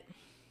 but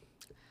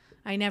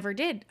I never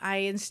did. I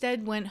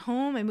instead went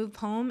home. I moved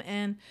home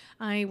and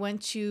I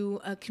went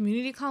to a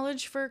community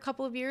college for a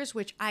couple of years,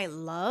 which I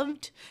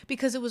loved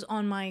because it was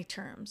on my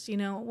terms. You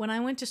know, when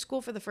I went to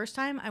school for the first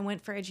time, I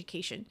went for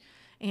education,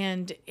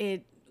 and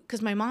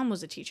because my mom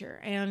was a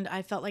teacher and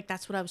I felt like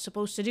that's what I was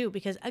supposed to do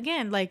because,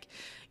 again, like,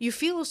 you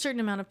feel a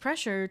certain amount of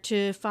pressure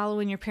to follow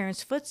in your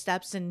parents'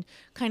 footsteps and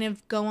kind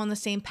of go on the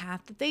same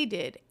path that they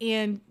did.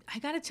 And I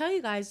got to tell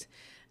you guys,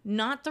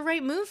 not the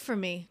right move for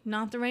me,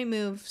 not the right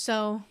move.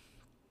 So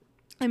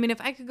I mean, if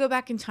I could go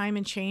back in time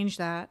and change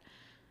that,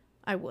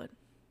 I would.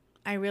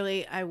 I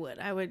would.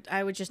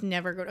 I would just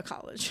never go to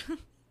college.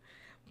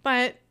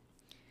 But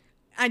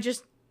I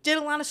just did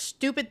a lot of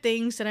stupid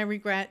things that I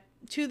regret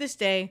to this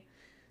day,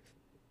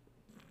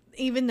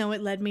 even though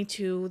it led me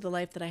to the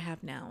life that I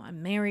have now.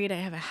 I'm married, I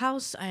have a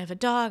house, I have a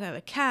dog, I have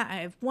a cat, I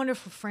have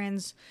wonderful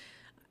friends.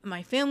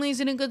 My family's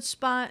in a good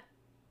spot.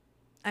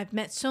 I've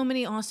met so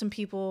many awesome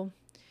people.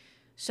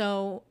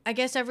 So I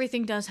guess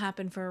everything does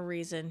happen for a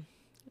reason.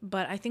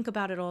 But I think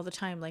about it all the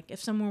time. Like,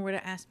 if someone were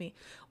to ask me,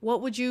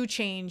 what would you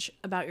change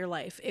about your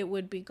life? It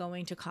would be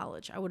going to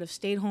college. I would have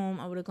stayed home.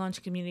 I would have gone to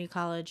community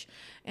college.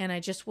 And I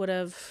just would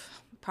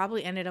have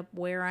probably ended up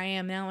where I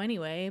am now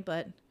anyway.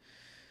 But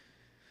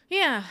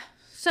yeah,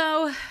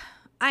 so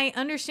I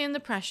understand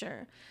the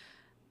pressure.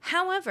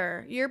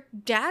 However, your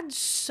dad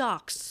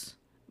sucks.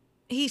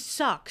 He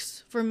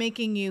sucks for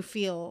making you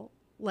feel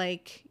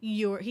like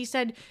he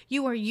said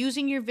you are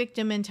using your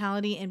victim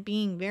mentality and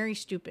being very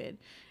stupid.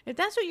 If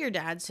that's what your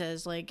dad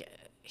says, like,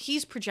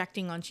 he's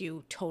projecting onto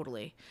you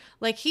totally.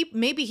 Like, I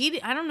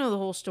don't know the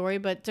whole story,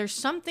 but there's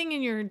something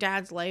in your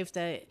dad's life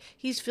that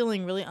he's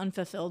feeling really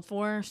unfulfilled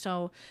for.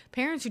 So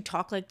parents who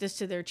talk like this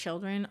to their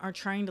children are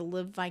trying to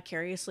live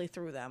vicariously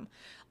through them.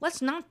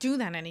 Let's not do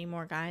that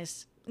anymore,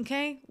 guys.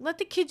 Okay? Let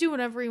the kid do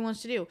whatever he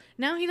wants to do.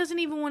 Now he doesn't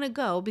even want to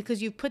go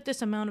because you've put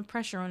this amount of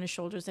pressure on his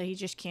shoulders that he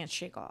just can't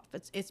shake off.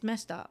 It's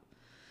messed up.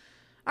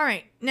 All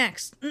right,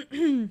 next.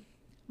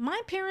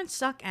 My parents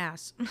suck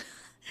ass.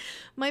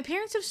 My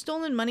parents have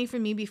stolen money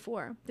from me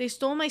before. They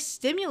stole my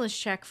stimulus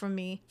check from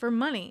me for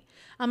money.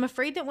 I'm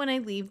afraid that when I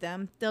leave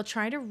them, they'll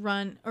try to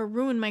run or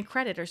ruin my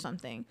credit or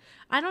something.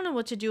 I don't know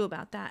what to do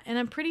about that, and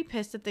I'm pretty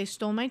pissed that they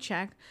stole my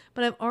check,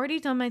 but I've already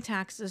done my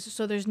taxes,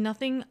 so there's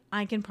nothing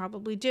I can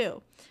probably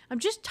do. I'm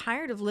just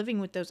tired of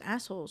living with those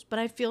assholes, but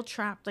I feel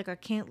trapped, like I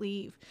can't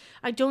leave.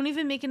 I don't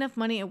even make enough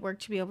money at work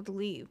to be able to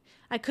leave.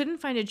 I couldn't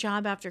find a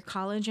job after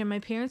college, and my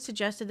parents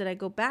suggested that I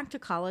go back to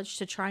college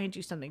to try and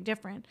do something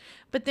different.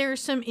 But there are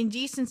some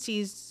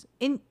incidences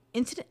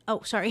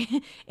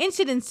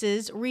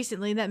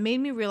recently that made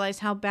me realize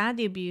how bad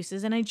the abuse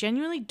is, and I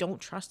genuinely don't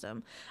trust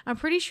them. I'm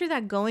pretty sure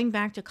that going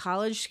back to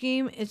college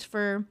scheme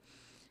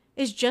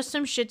is just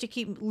some shit to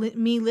keep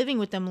me living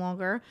with them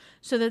longer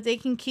so that they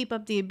can keep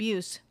up the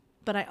abuse.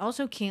 But I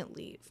also can't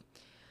leave.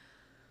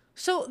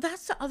 So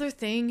that's the other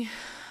thing.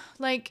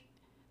 Like,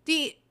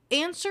 the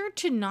answer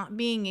to not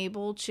being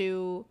able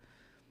to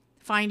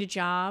find a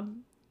job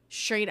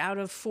straight out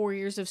of 4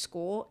 years of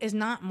school is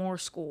not more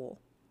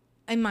school,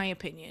 in my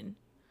opinion.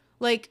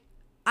 Like,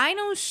 I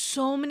know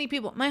so many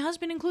people, my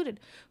husband included,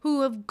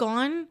 who have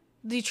gone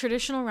the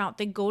traditional route.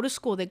 They go to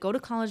school, they go to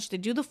college, they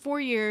do the 4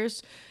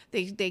 years,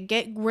 they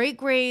get great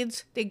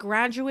grades, they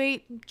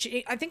graduate.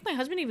 I think my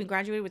husband even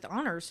graduated with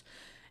honors,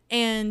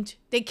 and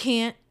they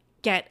can't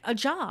get a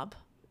job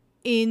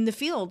in the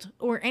field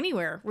or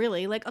anywhere,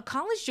 really. Like, a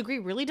college degree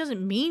really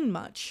doesn't mean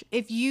much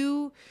if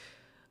you,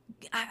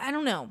 I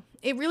don't know.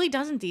 It really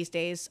doesn't these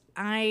days.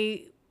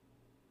 I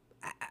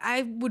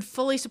would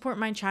fully support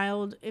my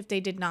child if they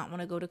did not want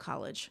to go to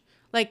college.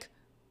 Like,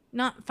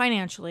 not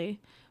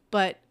financially,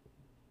 but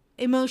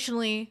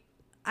emotionally,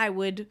 I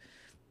would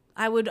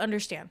I would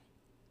understand.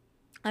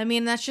 I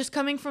mean, that's just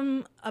coming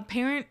from a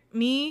parent,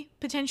 me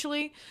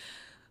potentially,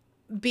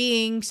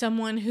 being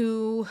someone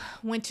who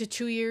went to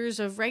 2 years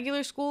of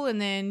regular school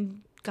and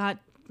then got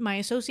my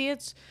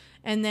associates,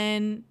 and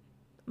then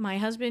my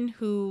husband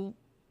who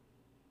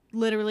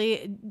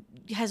literally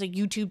has a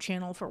YouTube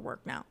channel for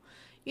work now.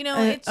 You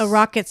know, it's a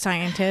rocket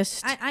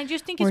scientist I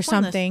just think it's or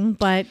pointless. something,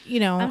 but you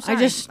know, I'm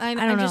sorry. I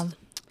don't know.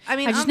 I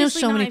mean, I just know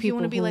obviously so not many if you people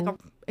want to be who, like a,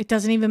 it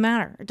doesn't even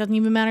matter. It doesn't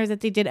even matter that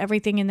they did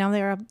everything and now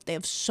they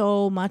have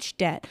so much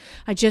debt.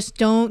 I just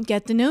don't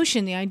get the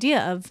notion, the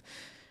idea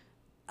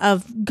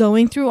of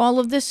going through all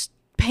of this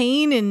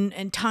pain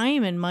and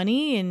time and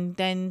money and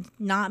then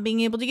not being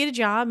able to get a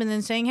job and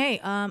then saying,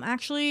 hey,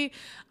 actually,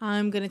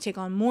 I'm going to take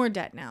on more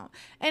debt now.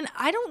 And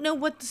I don't know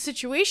what the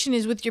situation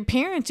is with your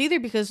parents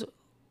either, because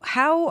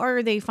how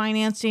are they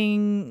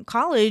financing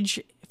college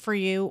for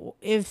you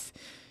if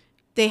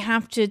they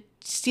have to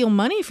steal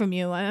money from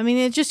you? I mean,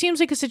 it just seems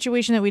like a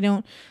situation that we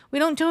don't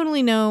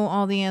totally know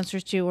all the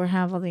answers to or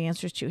have all the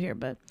answers to here.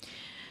 But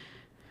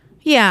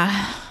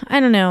yeah,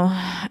 I don't know.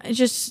 It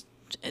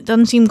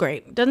doesn't seem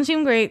great.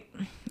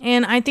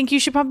 And I think you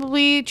should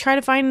probably try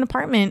to find an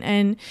apartment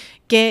and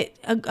get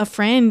a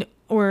friend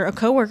or a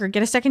coworker,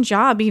 get a second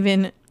job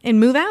even, and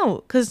move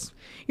out, because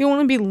you don't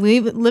want to be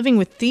living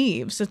with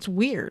thieves. That's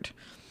weird.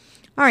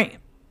 All right.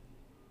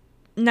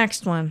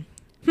 Next one.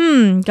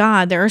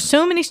 God, there are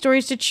so many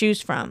stories to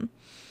choose from.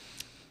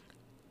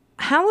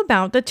 How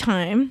about the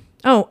time?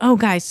 Oh,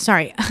 guys,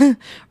 sorry.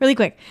 Really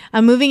quick.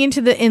 I'm moving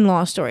into the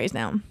in-law stories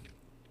now.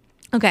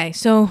 Okay,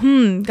 so,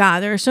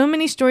 God, there are so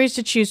many stories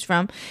to choose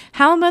from.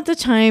 How about the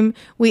time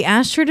we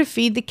asked her to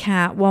feed the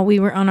cat while we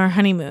were on our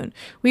honeymoon?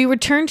 We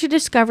returned to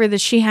discover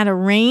that she had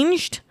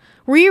rearranged,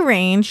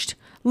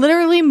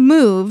 literally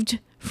moved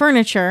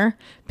furniture,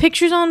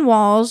 pictures on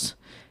walls,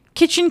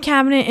 kitchen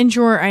cabinet and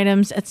drawer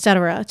items,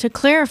 etc. To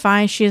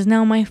clarify, she is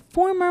now my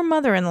former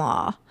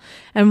mother-in-law.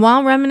 And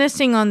while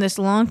reminiscing on this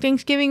long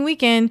Thanksgiving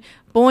weekend,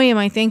 boy, am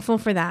I thankful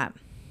for that.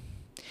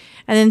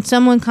 And then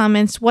someone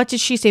comments, what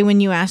did she say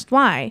when you asked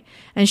why?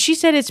 And she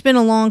said it's been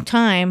a long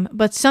time,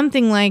 but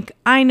something like,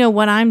 I know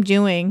what I'm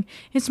doing.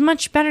 It's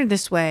much better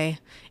this way.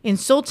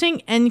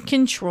 Insulting and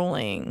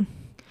controlling.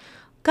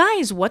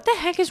 Guys, what the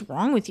heck is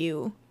wrong with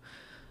you?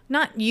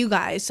 Not you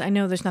guys. I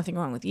know there's nothing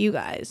wrong with you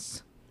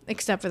guys,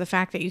 except for the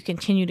fact that you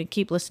continue to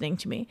keep listening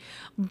to me.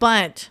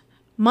 But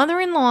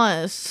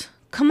mother-in-laws,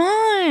 come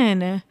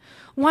on.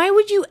 Why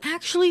would you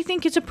actually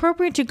think it's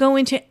appropriate to go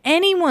into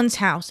anyone's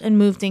house and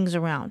move things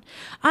around?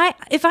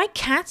 If I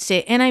cat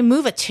sit and I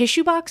move a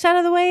tissue box out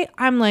of the way,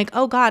 I'm like,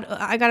 oh God,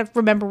 I got to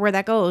remember where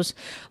that goes.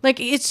 Like,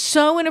 it's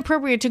so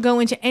inappropriate to go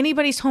into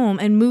anybody's home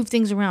and move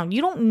things around.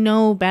 You don't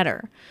know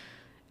better.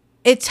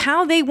 It's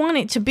how they want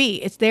it to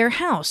be. It's their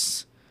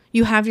house.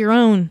 You have your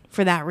own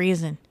for that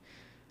reason.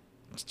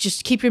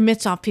 Just keep your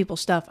mitts off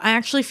people's stuff. I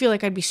actually feel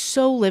like I'd be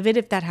so livid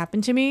if that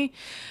happened to me.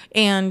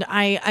 And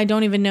I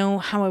don't even know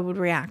how I would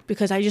react,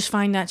 because I just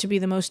find that to be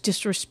the most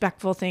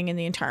disrespectful thing in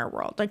the entire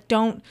world. Like,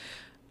 don't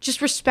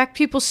just respect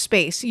people's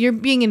space. You're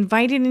being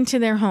invited into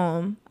their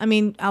home. I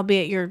mean,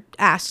 albeit you're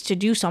asked to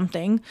do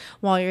something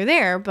while you're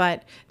there,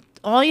 but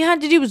all you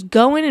had to do was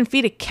go in and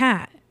feed a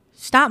cat.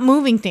 Stop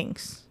moving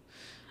things.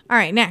 All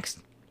right, next.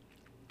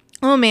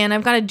 Oh man,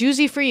 I've got a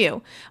doozy for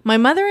you. My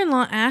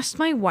mother-in-law asked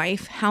my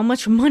wife how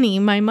much money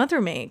my mother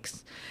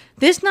makes.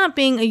 This not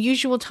being a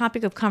usual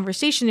topic of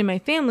conversation in my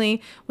family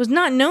was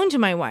not known to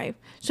my wife,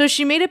 so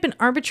she made up an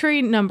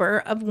arbitrary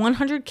number of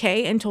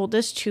 $100K and told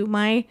this to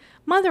my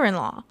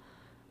mother-in-law.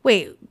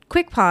 Wait,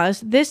 quick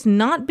pause. This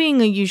not being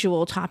a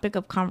usual topic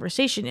of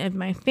conversation in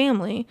my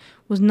family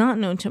was not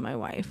known to my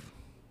wife.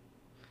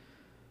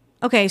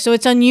 Okay, so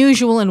it's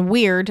unusual and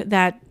weird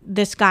that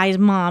this guy's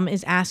mom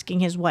is asking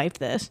his wife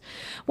this.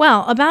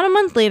 Well, about a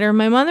month later,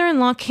 my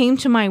mother-in-law came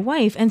to my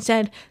wife and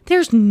said,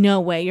 there's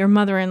no way your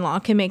mother-in-law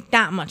can make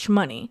that much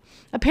money.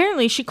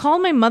 Apparently, she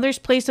called my mother's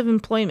place of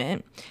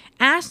employment,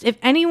 asked if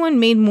anyone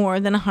made more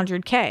than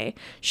 $100K.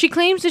 She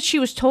claims that she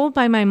was told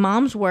by my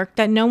mom's work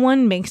that no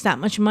one makes that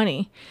much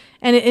money,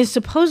 and it is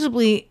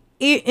supposedly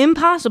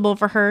impossible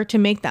for her to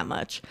make that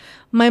much.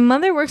 My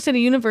mother works at a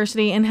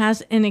university and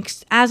has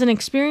as an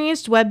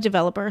experienced web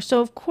developer,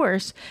 so of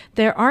course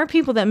there are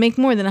people that make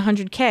more than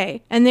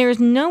 $100K, and there is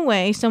no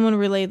way someone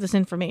relayed this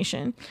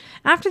information.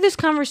 After this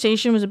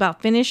conversation was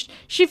about finished,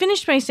 she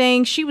finished by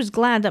saying she was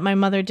glad that my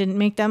mother didn't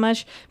make that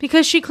much,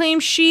 because she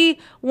claimed she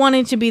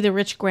wanted to be the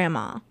rich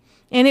grandma,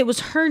 and it was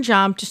her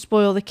job to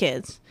spoil the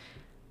kids.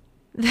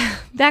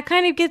 That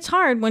kind of gets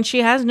hard when she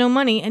has no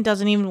money and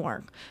doesn't even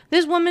work.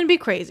 This woman be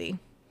crazy.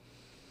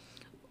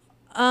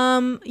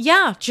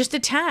 Yeah, just a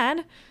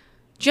tad.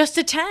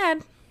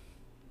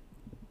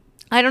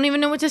 I don't even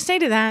know what to say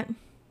to that.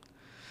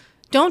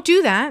 Don't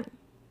do that.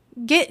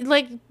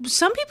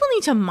 Some people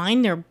need to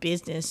mind their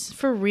business,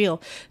 for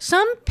real.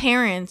 Some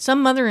parents,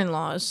 some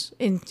mother-in-laws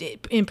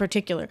in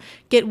particular,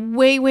 get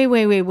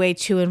way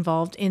too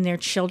involved in their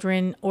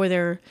children or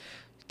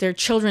their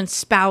children's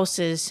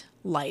spouse's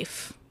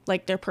life,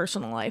 like their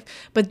personal life.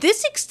 But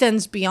this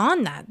extends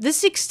beyond that.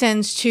 This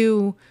extends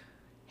to,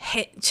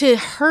 to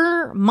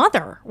her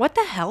mother. What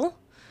the hell?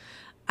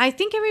 I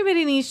think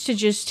everybody needs to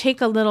just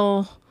take a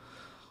little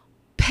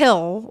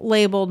pill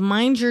labeled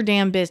mind your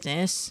damn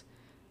business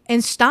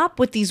and stop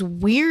with this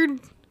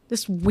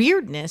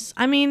weirdness.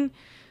 I mean,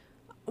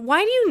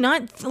 why do you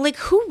not, like,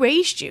 who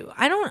raised you?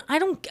 I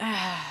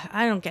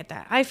don't get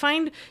that. I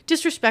find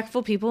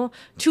disrespectful people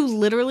to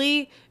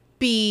literally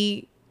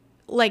be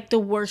like the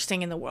worst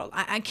thing in the world.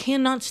 I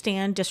cannot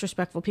stand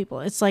disrespectful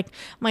people. It's like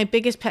my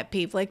biggest pet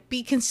peeve. Like,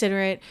 be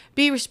considerate,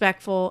 be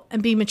respectful,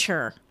 and be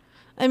mature.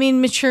 I mean,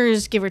 mature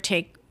is give or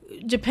take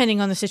depending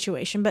on the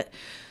situation, but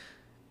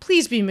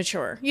please be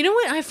mature. You know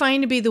what I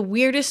find to be the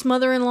weirdest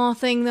mother-in-law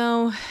thing,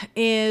 though,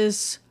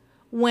 is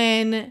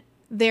when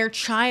their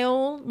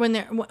child,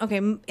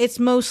 it's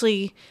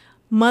mostly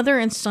mother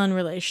and son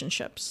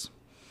relationships.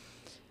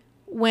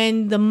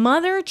 When the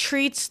mother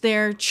treats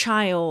their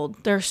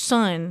child, their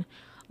son,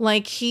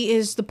 like he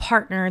is the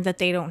partner that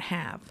they don't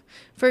have.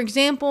 For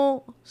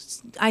example,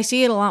 I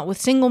see it a lot with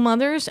single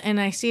mothers, and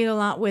I see it a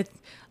lot with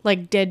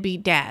like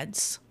deadbeat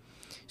dads.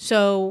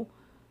 So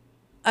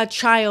a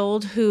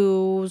child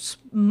whose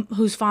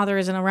father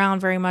isn't around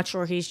very much,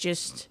 or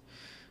he's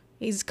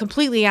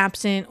completely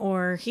absent,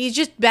 or he's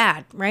just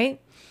bad,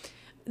 right?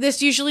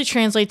 This usually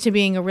translates to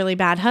being a really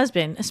bad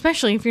husband,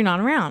 especially if you're not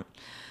around.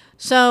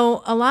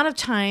 So a lot of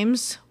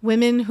times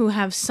women who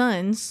have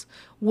sons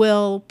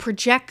will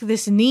project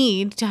this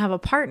need to have a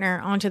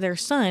partner onto their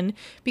son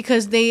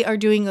because they are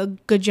doing a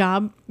good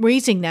job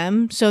raising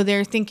them. So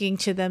they're thinking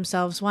to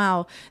themselves,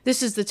 wow,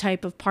 this is the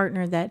type of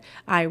partner that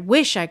I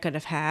wish I could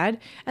have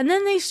had. And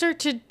then they start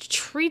to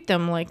treat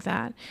them like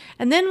that.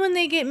 And then when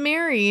they get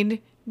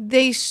married,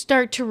 they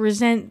start to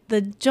resent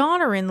the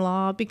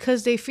daughter-in-law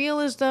because they feel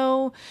as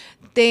though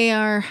they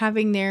are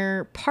having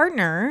their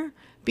partner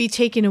be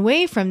taken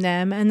away from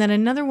them and that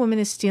another woman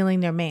is stealing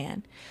their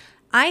man.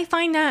 I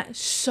find that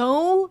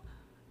so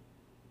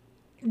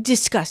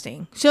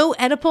disgusting, so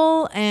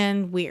Oedipal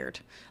and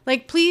weird.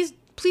 Like, please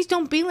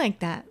don't be like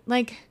that.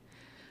 Like,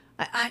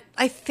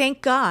 I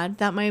thank God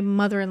that my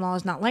mother-in-law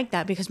is not like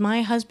that, because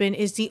my husband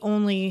is the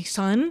only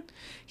son.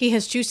 He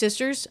has 2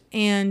 sisters,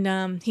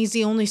 and he's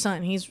the only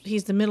son.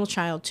 He's the middle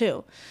child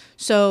too.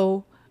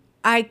 So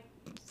I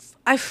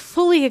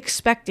fully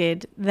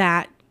expected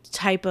that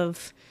type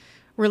of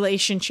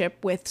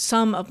relationship with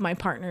some of my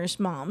partner's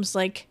moms.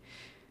 Like,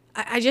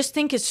 I just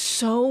think it's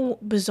so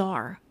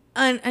bizarre.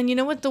 And you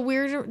know what the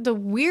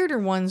weirder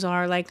ones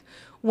are, like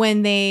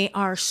when they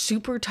are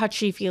super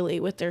touchy-feely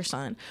with their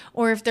son,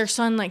 or if their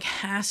son like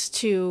has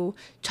to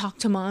talk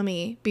to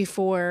mommy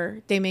before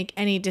they make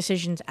any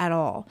decisions at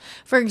all.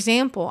 For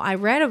example, I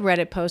read a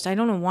Reddit post. I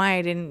don't know why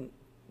I didn't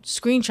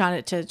screenshot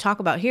it to talk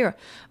about here,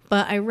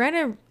 but I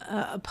read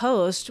a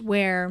post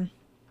where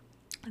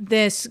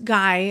this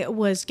guy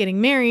was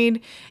getting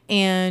married,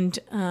 and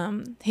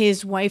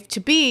his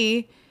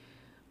wife-to-be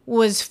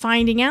was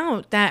finding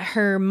out that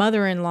her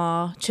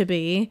mother-in-law to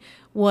be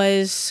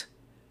was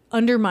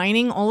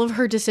undermining all of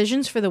her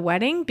decisions for the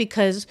wedding,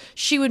 because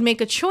she would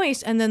make a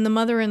choice and then the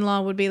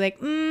mother-in-law would be like,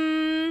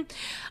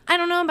 I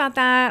don't know about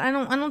that. I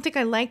don't think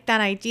I like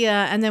that idea.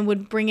 And then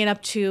would bring it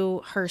up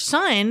to her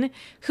son,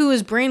 who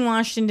was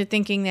brainwashed into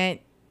thinking that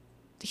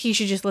he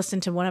should just listen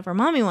to whatever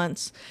mommy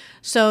wants.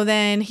 So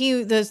then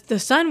the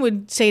son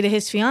would say to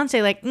his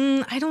fiance, like,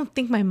 I don't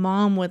think my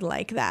mom would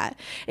like that.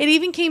 It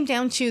even came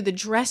down to the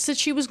dress that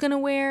she was going to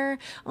wear.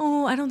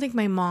 Oh, I don't think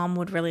my mom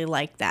would really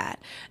like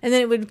that. And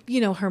then it would,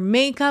 her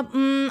makeup.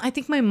 I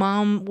think my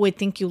mom would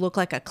think you look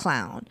like a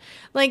clown.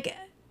 Like,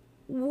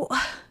 no,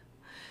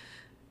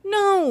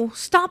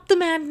 stop the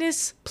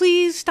madness.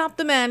 Please stop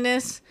the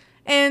madness.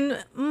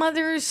 And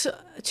mothers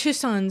to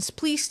sons,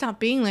 please stop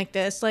being like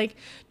this. Like,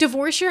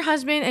 divorce your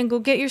husband and go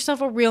get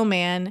yourself a real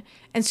man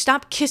and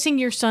stop kissing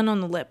your son on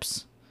the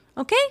lips.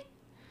 Okay?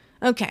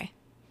 Okay.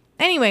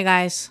 Anyway,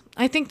 guys,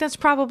 I think that's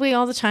probably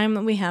all the time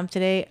that we have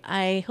today.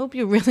 I hope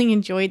you really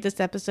enjoyed this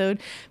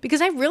episode,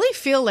 because I really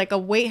feel like a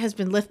weight has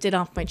been lifted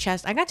off my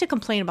chest. I got to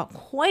complain about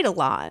quite a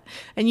lot,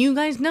 and you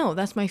guys know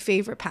that's my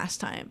favorite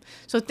pastime.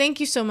 So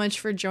thank you so much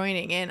for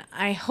joining, and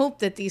I hope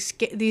that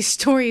these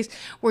stories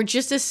were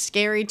just as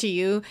scary to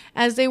you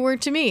as they were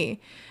to me.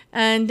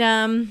 And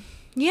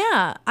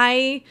yeah,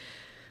 I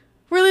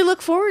really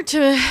look forward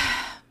to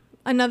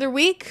another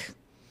week.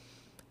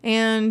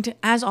 And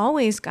as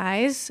always,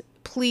 guys,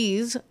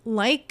 please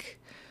like,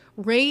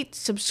 rate,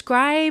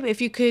 subscribe. If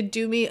you could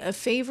do me a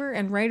favor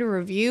and write a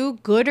review,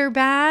 good or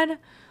bad,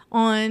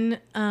 on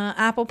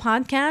Apple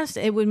Podcasts,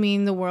 it would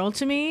mean the world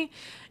to me.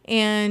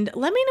 And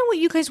let me know what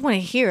you guys want to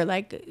hear.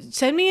 Like,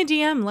 send me a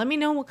DM. Let me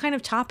know what kind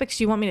of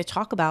topics you want me to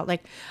talk about.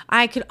 Like,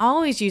 I could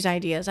always use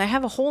ideas. I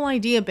have a whole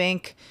idea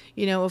bank.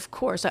 Of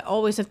course, I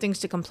always have things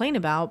to complain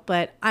about,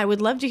 but I would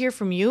love to hear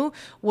from you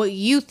what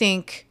you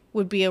think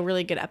would be a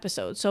really good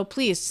episode. So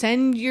please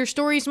send your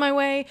stories my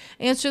way,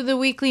 answer the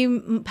weekly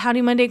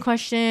Pouty Monday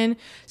question,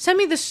 send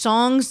me the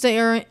songs that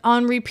are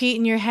on repeat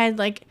in your head.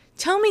 Like,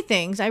 tell me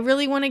things. I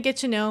really want to get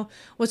to know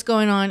what's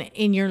going on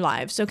in your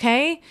lives,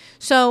 okay?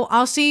 So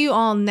I'll see you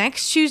all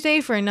next Tuesday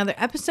for another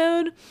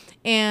episode,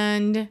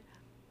 and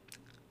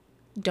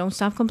don't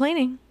stop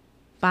complaining.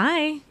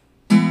 Bye.